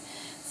 really good.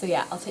 So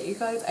yeah, I'll take you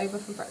guys over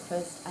for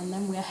breakfast, and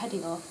then we're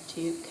heading off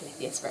to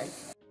Kolympia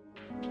Springs.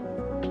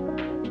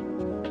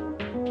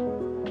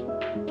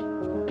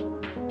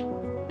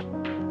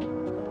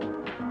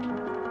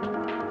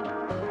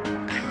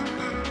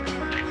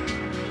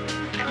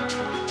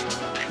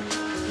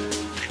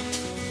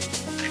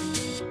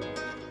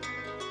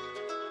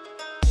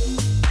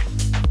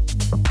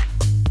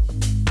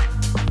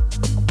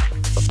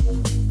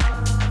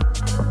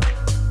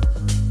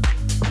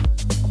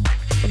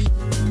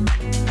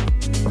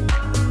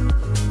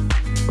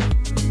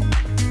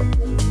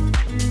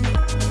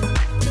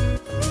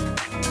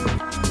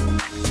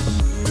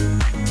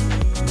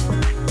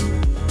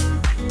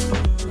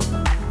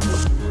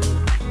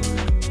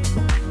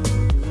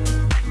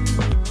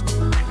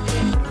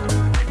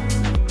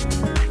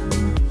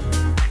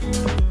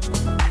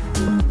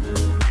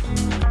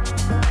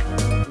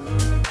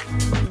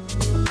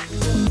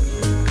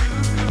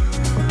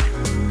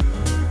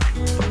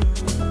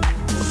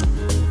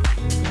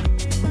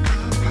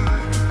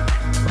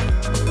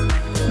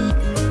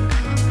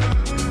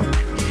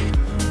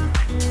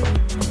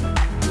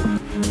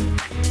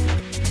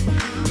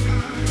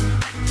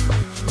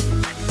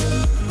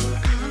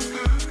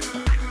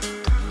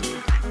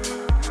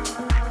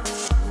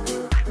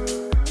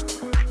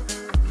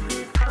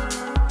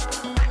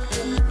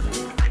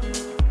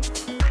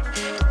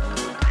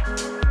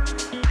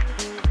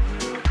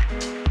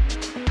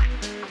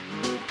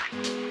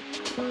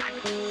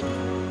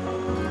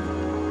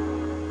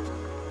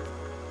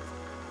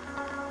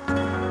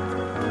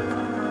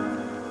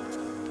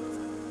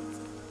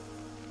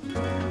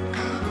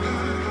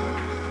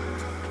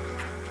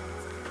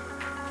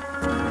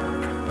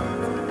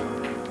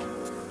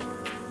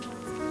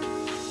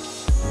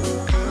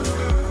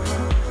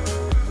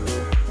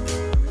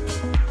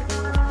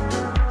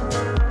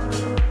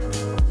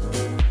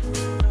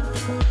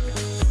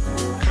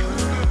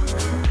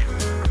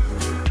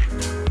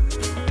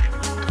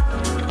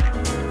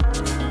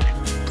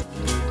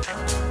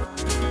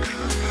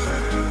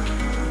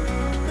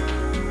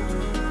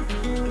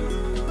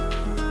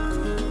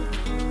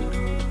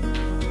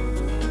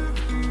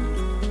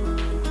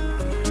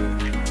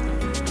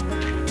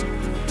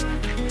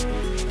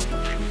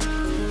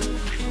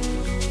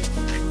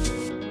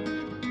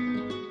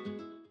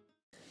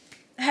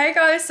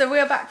 so we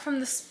are back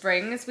from the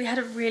Springs. We had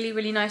a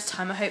really nice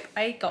time. I hope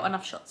I got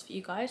enough shots for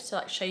you guys to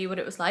like show you what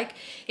it was like.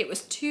 It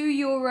was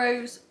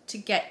 €2 to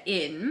get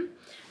in,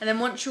 and then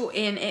once you're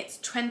in, it's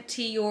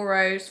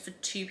 €20 for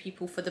 2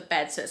 people for the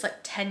bed. So it's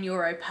like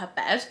 €10 per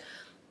bed.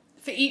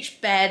 For each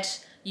bed,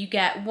 you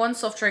get 1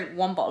 soft drink,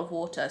 1 bottle of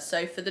water.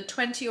 So for the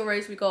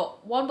 €20, we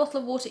got 1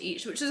 bottle of water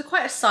each, which is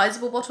quite a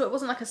sizable bottle. It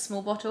wasn't like a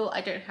small bottle. I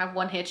don't have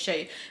one here to show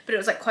you, but it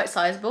was like quite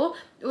sizable.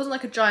 It wasn't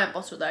like a giant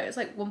bottle though. It was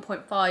like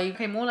 1.5,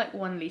 okay, more like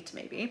 1 litre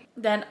maybe.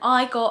 Then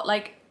I got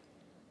like,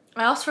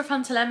 I asked for a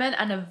Fanta lemon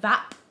and a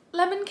Vap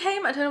lemon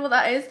came. I don't know what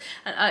that is.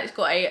 And Alex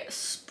got a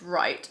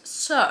Sprite.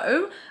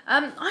 So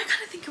I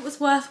kind of think it was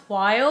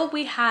worthwhile.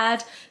 We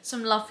had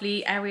some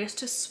lovely areas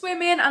to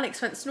swim in.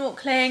 Alex went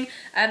snorkeling.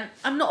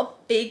 I'm not a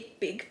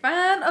big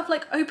fan of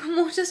like open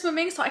water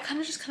swimming, so I kind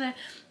of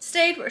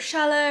stayed where it was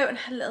shallow and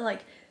had a little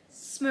like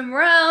swim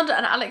around.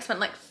 And Alex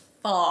went like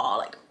far,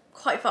 like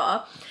quite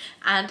far,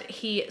 and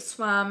he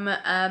swam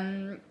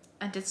and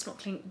did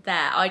snorkeling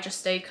there. I just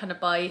stayed kind of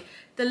by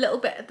the little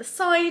bit at the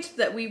side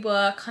that we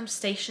were kind of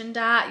stationed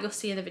at. You'll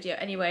see in the video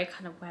anyway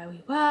kind of where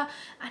we were,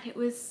 and it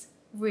was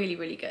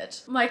really good.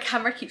 My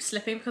camera keeps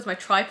slipping because my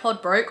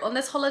tripod broke on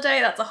this holiday.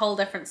 That's a whole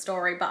different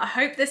story, but I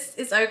hope this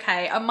is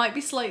okay. I might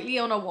be slightly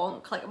on a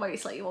wonk, like it might be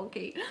slightly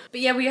wonky. But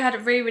yeah, we had a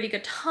really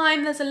good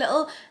time. There's a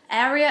little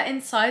area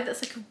inside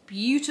that's like a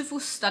beautiful,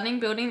 stunning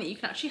building that you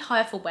can actually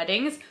hire for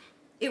weddings.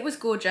 It was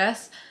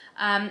gorgeous.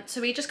 So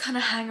we just kind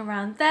of hang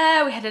around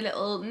there. We had a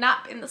little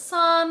nap in the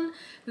sun.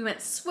 We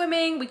went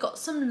swimming. We got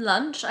some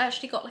lunch. I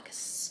actually got like a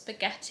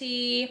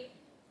spaghetti,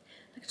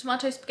 like a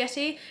tomato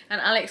spaghetti, and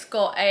Alex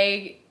got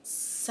a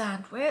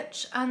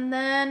sandwich. And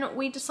then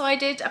we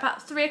decided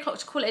about 3 o'clock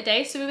to call it a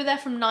day. So we were there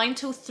from 9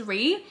 till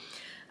 3.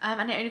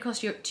 And it only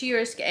cost you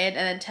 €2 to get in,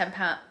 and then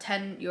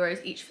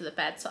 €10 each for the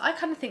bed. So I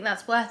kind of think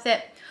that's worth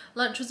it.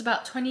 Lunch was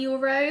about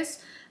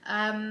 €20.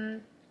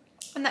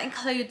 And that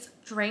includes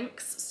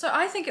drinks. So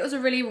I think it was a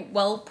really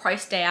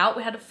well-priced day out.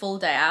 We had a full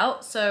day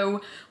out.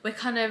 So we're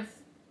kind of,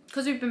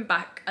 because we've been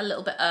back a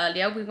little bit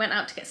earlier, we went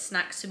out to get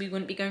snacks so we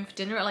wouldn't be going for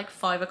dinner at like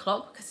 5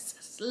 o'clock, because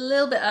it's a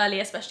little bit early,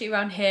 especially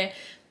around here,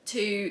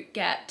 to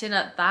get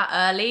dinner that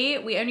early.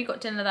 We only got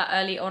dinner that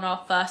early on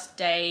our first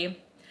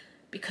day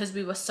because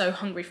we were so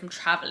hungry from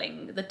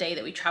traveling the day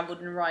that we traveled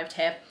and arrived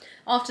here.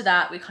 After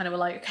that, we kind of were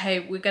like, okay,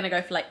 we're gonna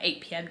go for like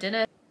 8 PM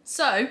dinner.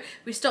 So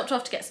we stopped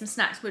off to get some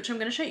snacks, which I'm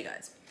gonna show you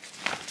guys.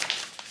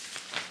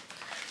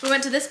 We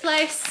went to this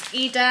place,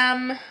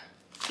 Edam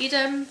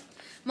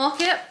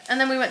Market, and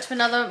then we went to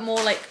another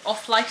more like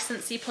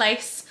off-licensey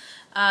place.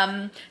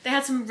 They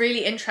had some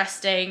really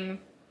interesting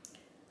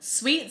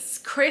sweets,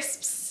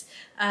 crisps,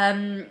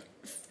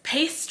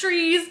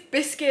 pastries,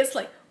 biscuits,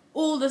 like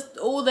all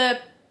the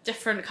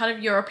different kind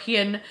of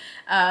European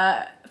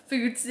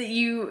foods that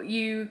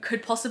you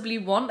could possibly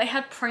want. They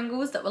had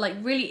Pringles that were like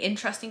really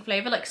interesting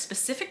flavor, like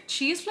specific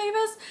cheese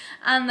flavors,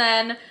 and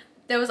then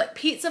there was like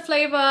pizza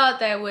flavor,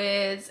 there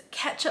was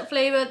ketchup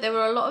flavor, there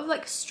were a lot of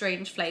like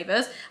strange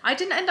flavors. I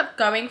didn't end up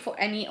going for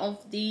any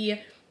of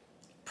the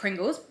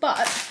Pringles,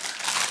 but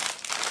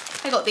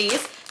I got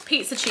these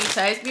pizza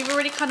Cheetos. We've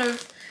already kind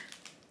of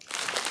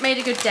made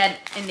a good dent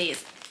in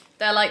these.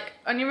 They're like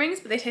onion rings,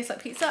 but they taste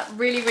like pizza.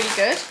 Really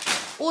good.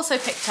 Also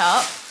picked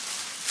up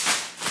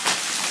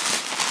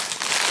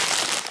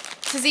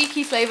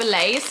tzatziki flavor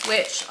Lays,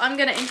 which I'm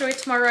gonna enjoy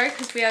tomorrow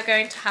because we are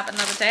going to have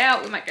another day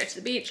out. We might go to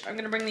the beach. I'm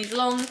gonna bring these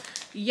along.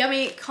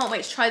 Yummy, can't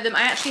wait to try them.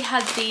 I actually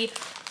had the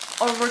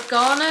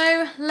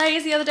oregano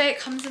Lays the other day. It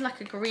comes in like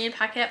a green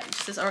packet, it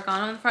just says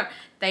oregano on the front.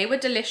 They were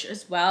delicious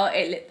as well.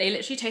 They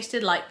literally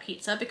tasted like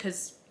pizza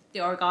because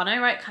the oregano,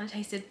 right, kind of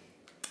tasted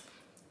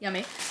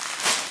yummy.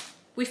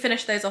 We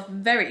finished those off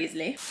very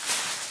easily.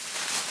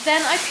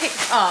 Then I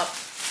picked up,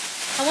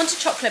 I wanted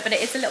chocolate, but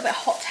it is a little bit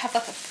hot to have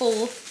like a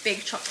full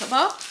big chocolate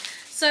bar.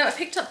 So I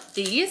picked up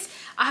these.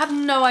 I have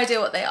no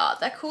idea what they are.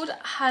 They're called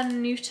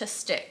Hanuta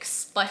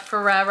Sticks by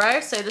Ferrero.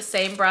 So the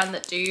same brand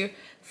that do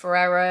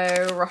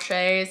Ferrero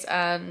Rochers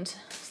and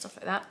stuff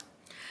like that.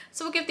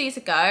 So we'll give these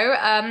a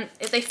go.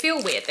 They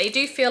feel weird. They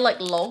do feel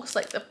like logs,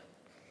 like the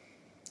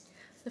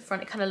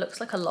front, it kind of looks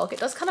like a log. It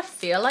does kind of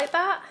feel like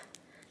that.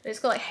 It's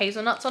got like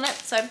hazelnuts on it.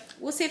 So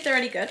we'll see if they're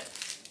any good.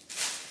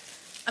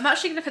 I'm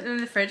actually gonna put them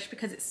in the fridge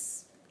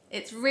because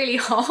it's really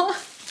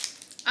hot.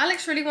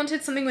 Alex really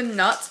wanted something with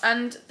nuts,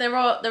 and there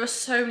are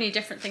so many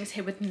different things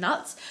here with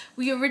nuts.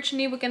 We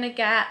originally were gonna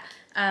get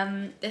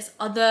this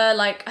other,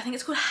 like, I think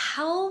it's called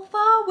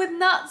halva with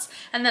nuts,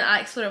 and then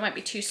Alex thought it might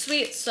be too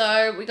sweet,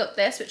 so we got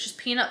this, which is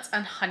peanuts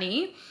and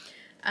honey.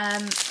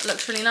 It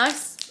looks really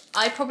nice.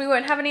 I probably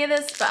won't have any of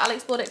this, but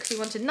Alex bought it because he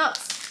wanted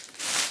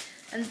nuts.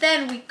 And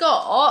then we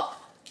got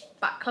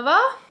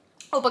baklava,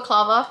 or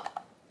baklava,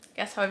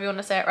 guess however you want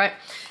to say it, right?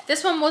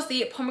 This one was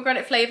the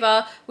pomegranate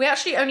flavor. We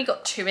actually only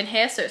got 2 in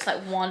here, so it's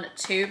like 1,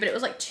 2, but it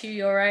was like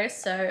 €2,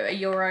 so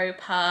 €1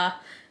 per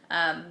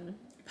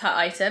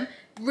item.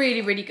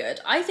 Really good.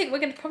 I think we're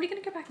probably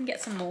gonna go back and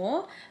get some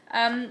more.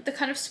 The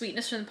kind of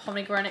sweetness from the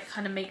pomegranate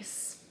kind of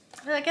makes,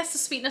 I guess, the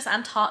sweetness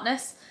and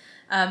tartness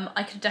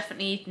I could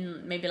definitely eat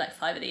maybe like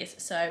 5 of these.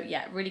 So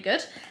yeah, really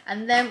good.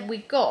 And then we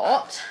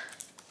got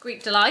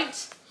Greek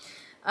Delight.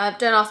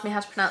 Don't ask me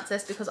how to pronounce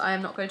this because I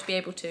am not going to be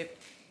able to.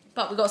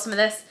 But we got some of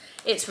this.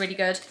 It's really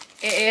good.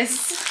 It is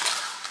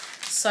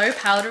so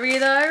powdery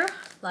though.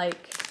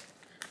 Like,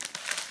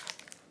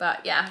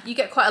 but yeah, you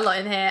get quite a lot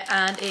in here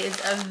and it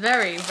is a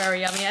very,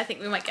 very yummy. I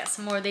think we might get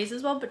some more of these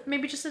as well, but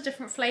maybe just a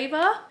different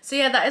flavour. So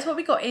yeah, that is what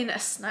we got in a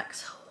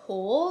snacks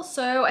haul.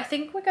 So I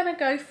think we're gonna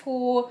go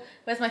for,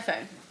 where's my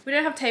phone? We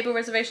don't have table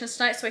reservations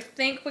tonight, so I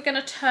think we're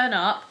gonna turn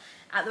up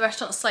at the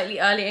restaurant slightly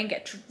early and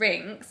get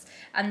drinks.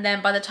 And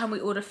then by the time we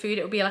order food,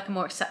 it will be like a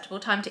more acceptable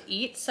time to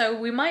eat. So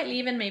we might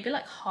leave in maybe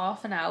like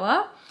half an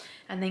hour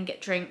and then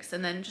get drinks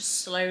and then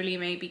just slowly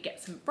maybe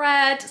get some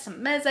bread, some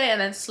mezze,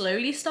 and then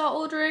slowly start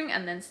ordering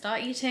and then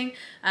start eating.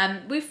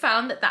 We've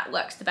found that that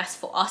works the best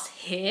for us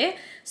here.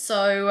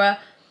 So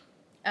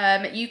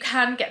you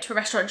can get to a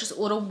restaurant and just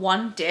order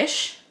one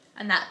dish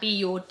and that be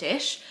your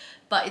dish.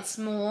 But it's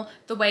more,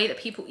 the way that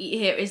people eat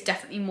here is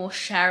definitely more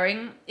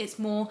sharing. It's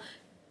more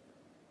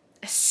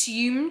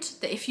assumed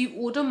that if you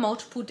order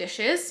multiple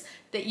dishes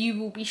that you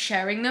will be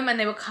sharing them, and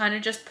they were kind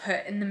of just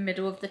put in the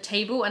middle of the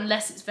table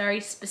unless it's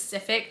very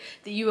specific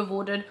that you have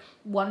ordered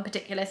one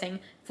particular thing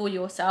for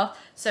yourself.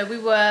 So we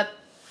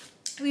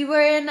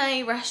were in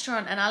a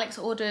restaurant and Alex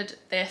ordered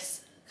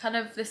this kind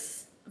of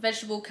this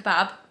vegetable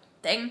kebab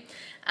thing,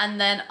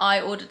 and then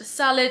I ordered a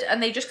salad,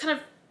 and they just kind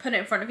of put it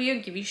in front of you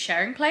and give you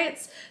sharing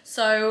plates.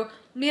 So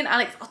me and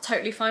Alex are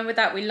totally fine with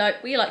that. We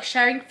like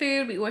sharing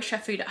food. We always share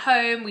food at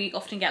home. We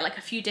often get like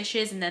a few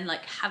dishes and then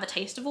like have a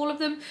taste of all of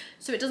them,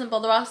 so it doesn't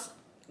bother us.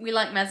 We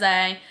like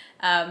mezze.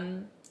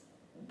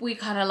 We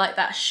kind of like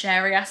that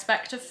sharing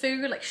aspect of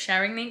food, like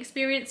sharing the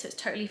experience, so it's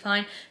totally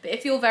fine. But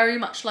if you're very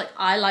much like,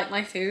 I like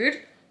my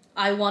food,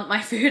 I want my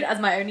food as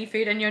my only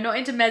food, and you're not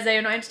into mezze,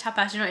 you're not into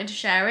tapas, you're not into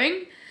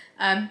sharing,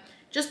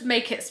 just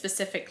make it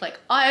specific. Like,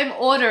 I'm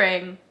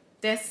ordering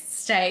this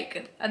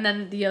steak, and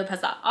then the other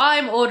person,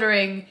 I'm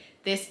ordering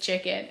this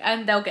chicken,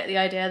 and they'll get the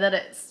idea that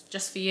it's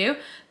just for you.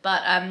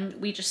 But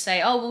we just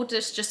say, oh, we'll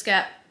just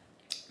get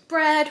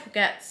bread, we'll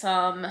get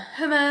some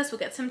hummus, we'll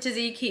get some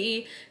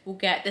tzatziki, we'll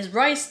get this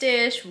rice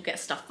dish, we'll get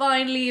stuffed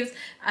vine leaves,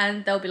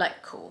 and they'll be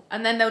like, cool.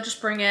 And then they'll just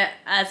bring it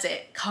as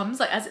it comes,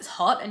 like as it's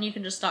hot, and you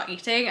can just start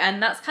eating.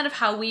 And that's kind of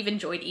how we've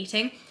enjoyed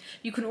eating.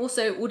 You can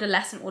also order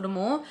less and order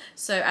more.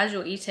 So as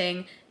you're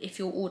eating, if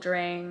you're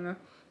ordering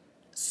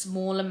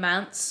small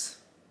amounts,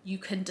 you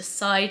can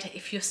decide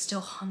if you're still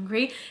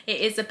hungry.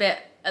 It is a bit,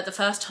 at the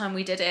first time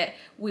we did it,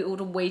 we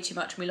ordered way too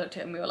much, and we looked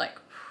at it and we were like,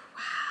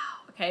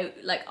 wow, okay,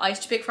 like ice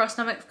too big for our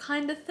stomach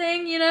kind of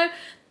thing, you know?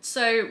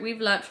 So we've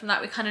learned from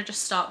that. We kind of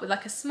just start with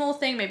like a small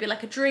thing, maybe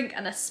like a drink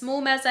and a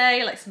small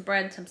mezze, like some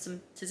bread and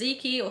some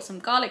tzatziki or some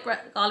garlic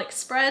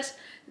spread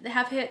that they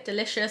have here,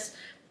 delicious.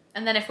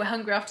 And then if we're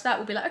hungry after that,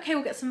 we'll be like, okay,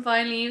 we'll get some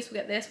vine leaves, we'll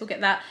get this, we'll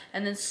get that,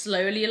 and then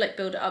slowly like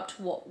build it up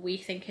to what we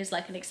think is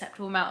like an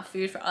acceptable amount of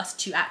food for us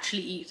to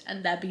actually eat,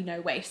 and there be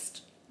no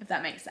waste, if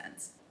that makes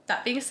sense.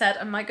 That being said,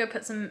 I might go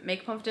put some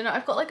makeup on for dinner.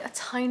 I've got like a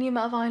tiny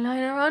amount of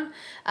eyeliner on.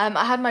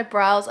 I had my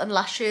brows and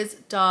lashes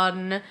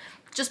done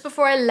just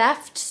before I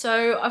left,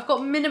 so I've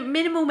got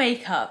minimal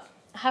makeup.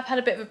 I have had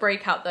a bit of a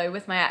breakout though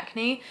with my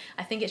acne.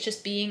 I think it's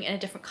just being in a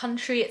different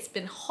country. It's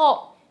been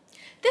hot.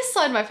 This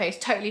side of my face,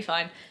 totally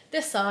fine.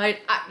 This side,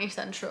 acne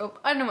central.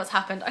 I don't know what's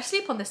happened. I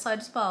sleep on this side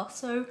as well.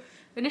 So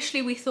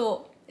initially we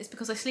thought it's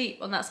because I sleep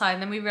on that side,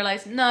 and then we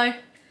realized, no,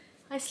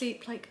 I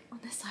sleep like on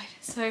this side.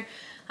 So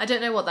I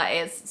don't know what that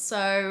is.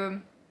 So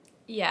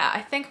yeah,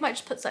 I think I might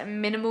just put some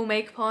minimal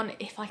makeup on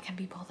if I can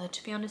be bothered,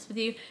 to be honest with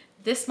you.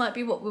 This might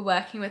be what we're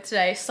working with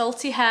today.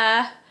 Salty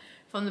hair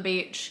from the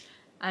beach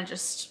and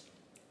just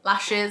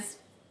lashes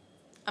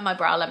and my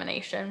brow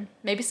lamination.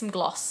 Maybe some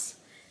gloss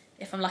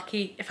if I'm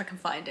lucky, if I can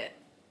find it.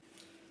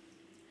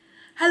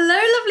 Hello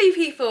lovely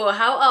people,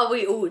 how are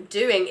we all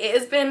doing? It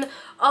has been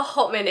a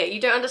hot minute.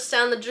 You don't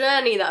understand the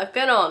journey that I've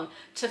been on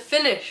to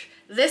finish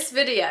this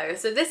video.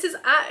 So this is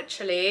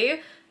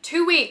actually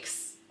 2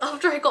 weeks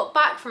after I got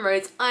back from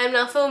Rhodes. I am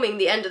now filming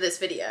the end of this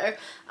video.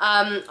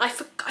 I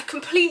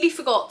completely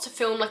forgot to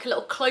film like a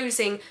little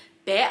closing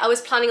bit. I was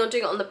planning on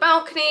doing it on the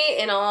balcony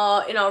in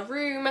our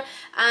room,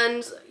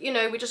 and you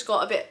know, we just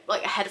got a bit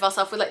like ahead of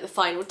ourselves with like the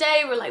final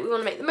day. We're like, we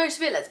want to make the most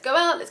of it, let's go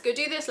out, let's go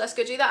do this, let's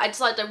go do that. I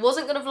decided I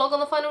wasn't going to vlog on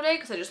the final day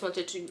because I just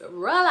wanted to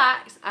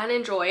relax and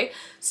enjoy,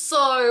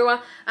 so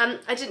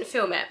I didn't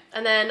film it.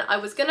 And then I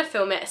was going to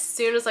film it as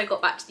soon as I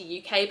got back to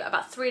the UK, but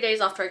about 3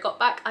 days after I got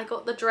back, I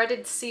got the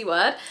dreaded C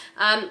word,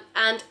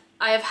 and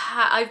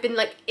I've been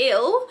like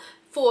ill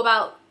for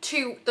about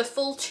the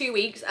full 2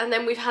 weeks, and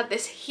then we've had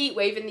this heat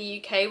wave in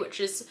the UK, which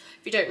is,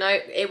 if you don't know,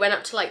 it went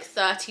up to like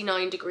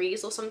 39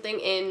 degrees or something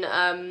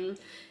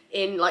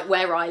in like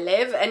where I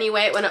live.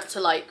 Anyway, it went up to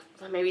like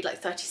maybe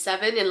like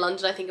 37. In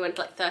London I think it went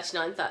to like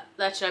 39,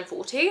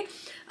 40.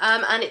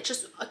 And it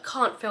just, I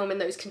can't film in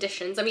those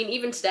conditions. I mean,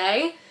 even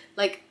today,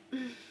 like,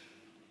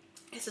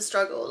 it's a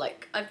struggle.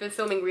 Like, I've been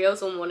filming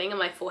reels all morning and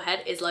my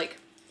forehead is like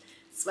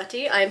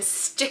sweaty, I am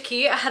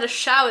sticky. I had a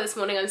shower this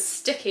morning, I'm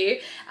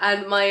sticky,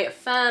 and my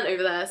fan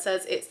over there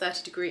says it's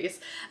 30 degrees.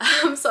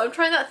 So I'm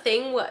trying that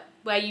thing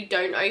where you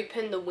don't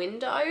open the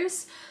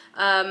windows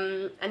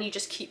and you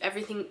just keep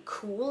everything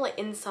cool like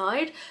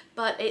inside,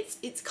 but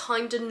it's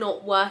kind of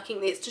not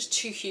working. It's just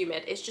too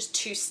humid, it's just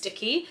too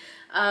sticky.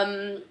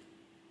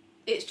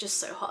 It's just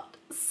so hot.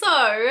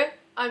 So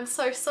I'm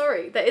so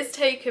sorry that it's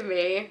taken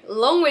me,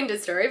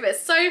 long-winded story, but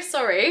so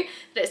sorry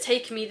that it's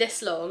taken me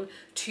this long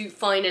to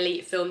finally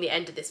film the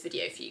end of this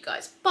video for you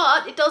guys.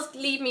 But it does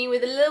leave me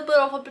with a little bit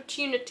of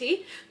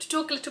opportunity to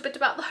talk a little bit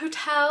about the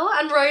hotel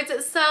and Rhodes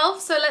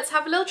itself, so let's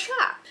have a little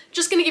chat.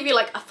 Just gonna give you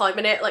like a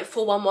 5-minute like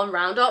 411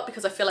 roundup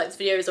because I feel like this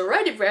video is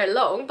already very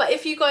long, but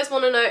if you guys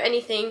want to know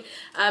anything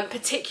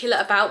particular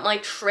about my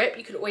trip,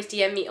 you can always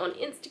DM me on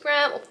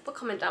Instagram or pop a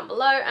comment down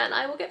below and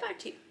I will get back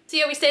to you. So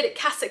yeah, we stayed at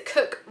Casa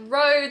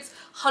Rhodes,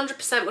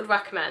 100% would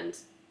recommend.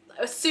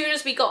 As soon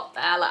as we got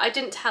there, like, I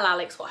didn't tell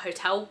Alex what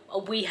hotel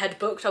we had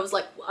booked. I was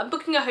like, I'm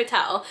booking a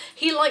hotel.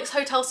 He likes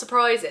hotel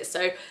surprises,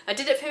 so I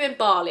did it for him in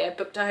Bali. I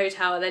booked a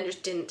hotel and then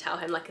just didn't tell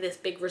him, like this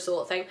big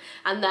resort thing.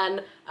 And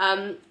then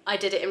I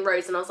did it in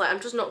Rhodes and I was like, I'm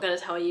just not going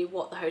to tell you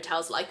what the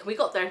hotel's like. And we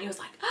got there and he was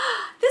like,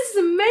 ah, this is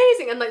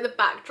amazing. And like the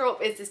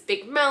backdrop is this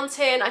big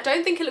mountain. I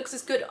don't think it looks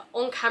as good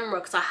on camera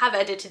because I have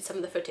edited some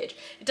of the footage.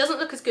 It doesn't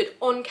look as good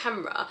on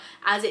camera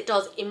as it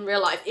does in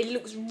real life. It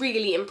looks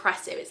really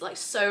impressive. It's like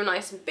so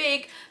nice and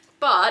big.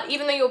 But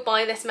even though you're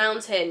by this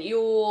mountain,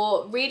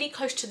 you're really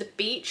close to the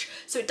beach,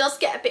 so it does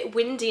get a bit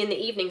windy in the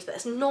evenings, but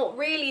it's not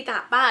really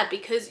that bad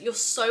because you're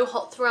so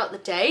hot throughout the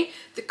day.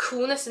 The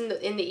coolness in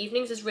the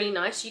evenings is really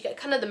nice. You get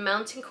kind of the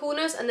mountain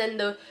coolness and then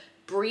the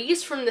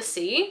breeze from the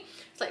sea.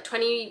 It's like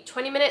 20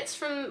 minutes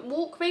from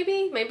walk,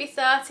 maybe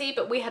 30,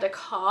 but we had a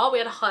car, we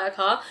had a hire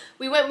car.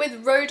 We went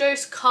with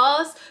Rhodes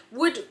cars,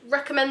 would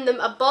recommend them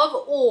above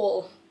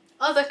all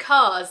other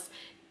cars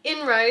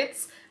in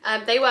Rhodes.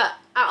 They were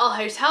at our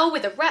hotel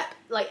with a rep,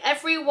 like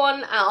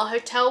everyone at our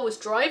hotel was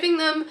driving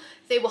them.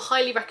 They were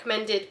highly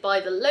recommended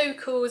by the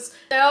locals.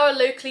 They are a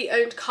locally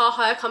owned car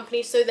hire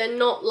company, so they're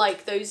not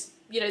like those,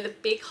 you know, the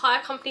big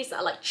hire companies that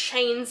are like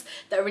chains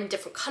that are in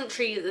different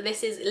countries.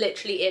 This is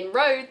literally in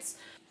Rhodes.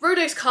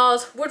 Rhodes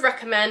cars would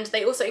recommend.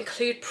 They also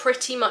include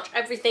pretty much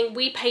everything.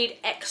 We paid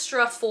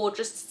extra for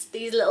just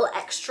these little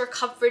extra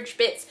coverage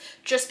bits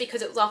just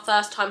because it was our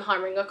first time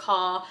hiring a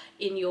car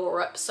in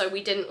Europe, so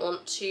we didn't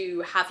want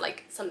to have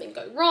like something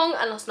go wrong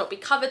and us not be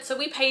covered, so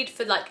we paid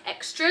for like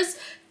extras,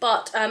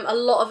 but a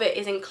lot of it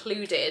is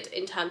included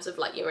in terms of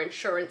like your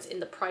insurance in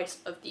the price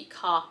of the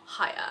car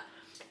hire.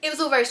 It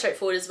was all very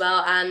straightforward as well,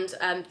 and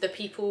the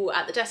people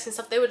at the desk and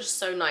stuff, they were just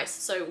so nice,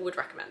 so would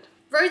recommend.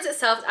 Rhodes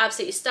itself is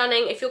absolutely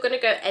stunning. If you're going to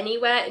go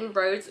anywhere in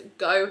Rhodes,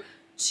 go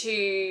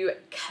to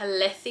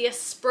Kolympia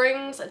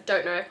Springs. I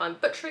don't know if I'm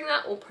butchering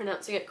that or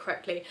pronouncing it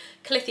correctly.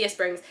 Kolympia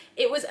Springs.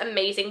 It was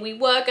amazing. We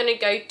were going to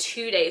go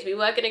 2 days. We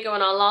were going to go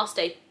on our last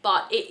day,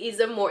 but it is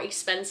a more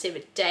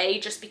expensive day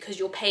just because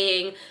you're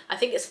paying, I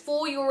think it's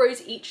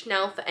 €4 each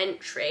now for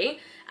entry,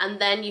 and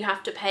then you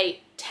have to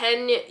pay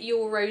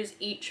 €10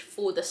 each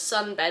for the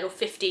sunbed, or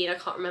 15, I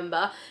can't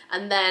remember.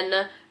 And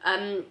then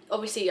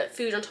obviously like,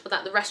 food on top of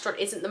that. The restaurant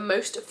isn't the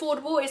most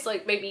affordable. It's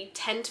like maybe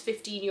 10 to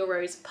 15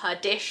 euros per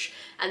dish,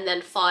 and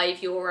then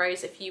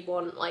 €5 if you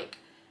want like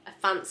a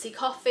fancy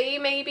coffee,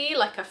 maybe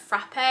like a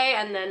frappe,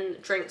 and then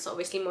drinks are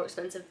obviously more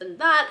expensive than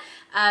that.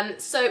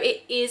 So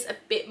it is a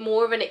bit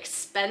more of an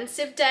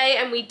expensive day,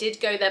 and we did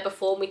go there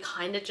before and we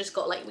kind of just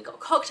got like, we got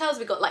cocktails,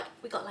 we got like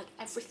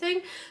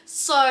everything.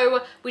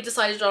 So we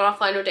decided on our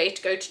final day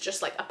to go to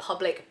just like a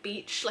public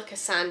beach, like a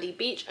sandy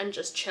beach, and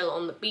just chill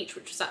on the beach,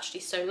 which was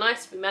actually so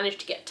nice. We managed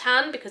to get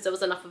tan because there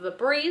was enough of a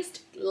breeze to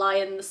lie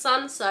in the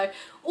sun, so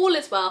all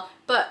is well.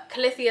 But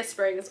Kolympia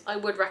Springs I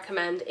would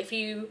recommend if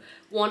you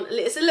want.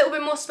 It's a little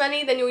bit more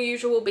spenny than your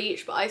usual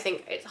beach, but I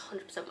think it's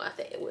 100% worth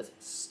it. It was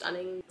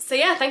stunning. So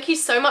yeah, thank you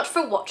so much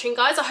for watching,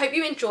 guys. I hope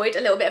you enjoyed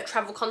a little bit of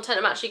travel content.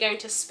 I'm actually going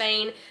to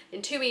Spain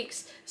in 2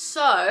 weeks,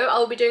 so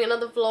I'll be doing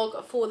another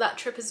vlog for that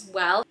trip as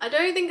well. I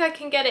don't think I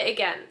can get it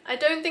again. I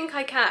don't think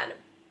I can,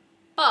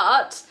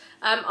 but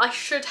I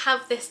should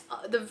have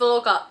the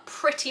vlog up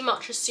pretty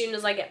much as soon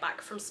as I get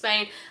back from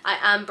Spain. I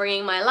am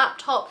bringing my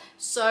laptop,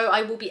 so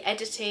I will be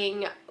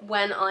editing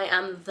when I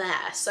am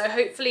there. So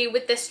hopefully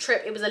with this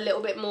trip, it was a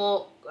little bit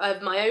more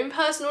of my own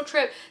personal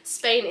trip.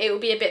 Spain, it will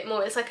be a bit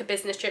more, it's like a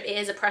business trip. It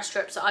is a press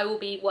trip, so I will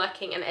be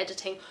working and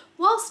editing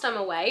whilst I'm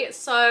away.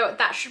 So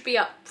that should be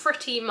up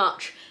pretty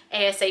much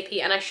ASAP,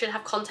 and I should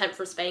have content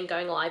from Spain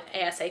going live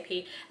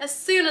ASAP as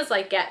soon as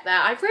I get there.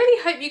 I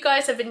really hope you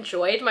guys have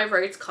enjoyed my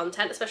Rhodes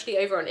content, especially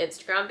over on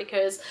Instagram,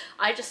 because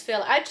I just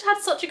feel I just had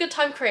such a good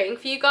time creating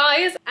for you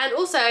guys. And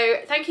also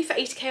thank you for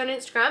 80k on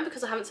Instagram,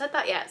 because I haven't said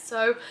that yet.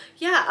 So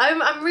yeah,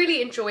 I'm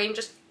really enjoying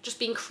just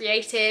being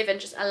creative and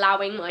just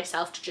allowing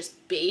myself to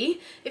just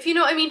be, if you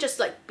know what I mean, just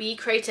like be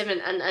creative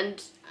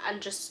and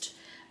just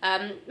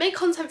make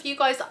content for you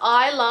guys that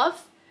I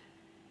love.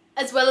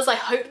 as well as I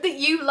hope that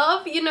you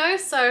love, you know.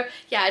 So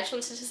yeah, I just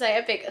wanted to say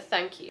a big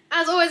thank you.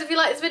 As always, if you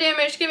like this video,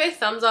 make sure to give it a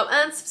thumbs up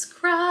and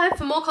subscribe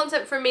for more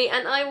content from me,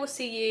 and I will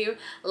see you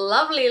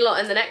lovely lot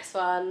in the next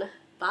one.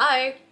 Bye.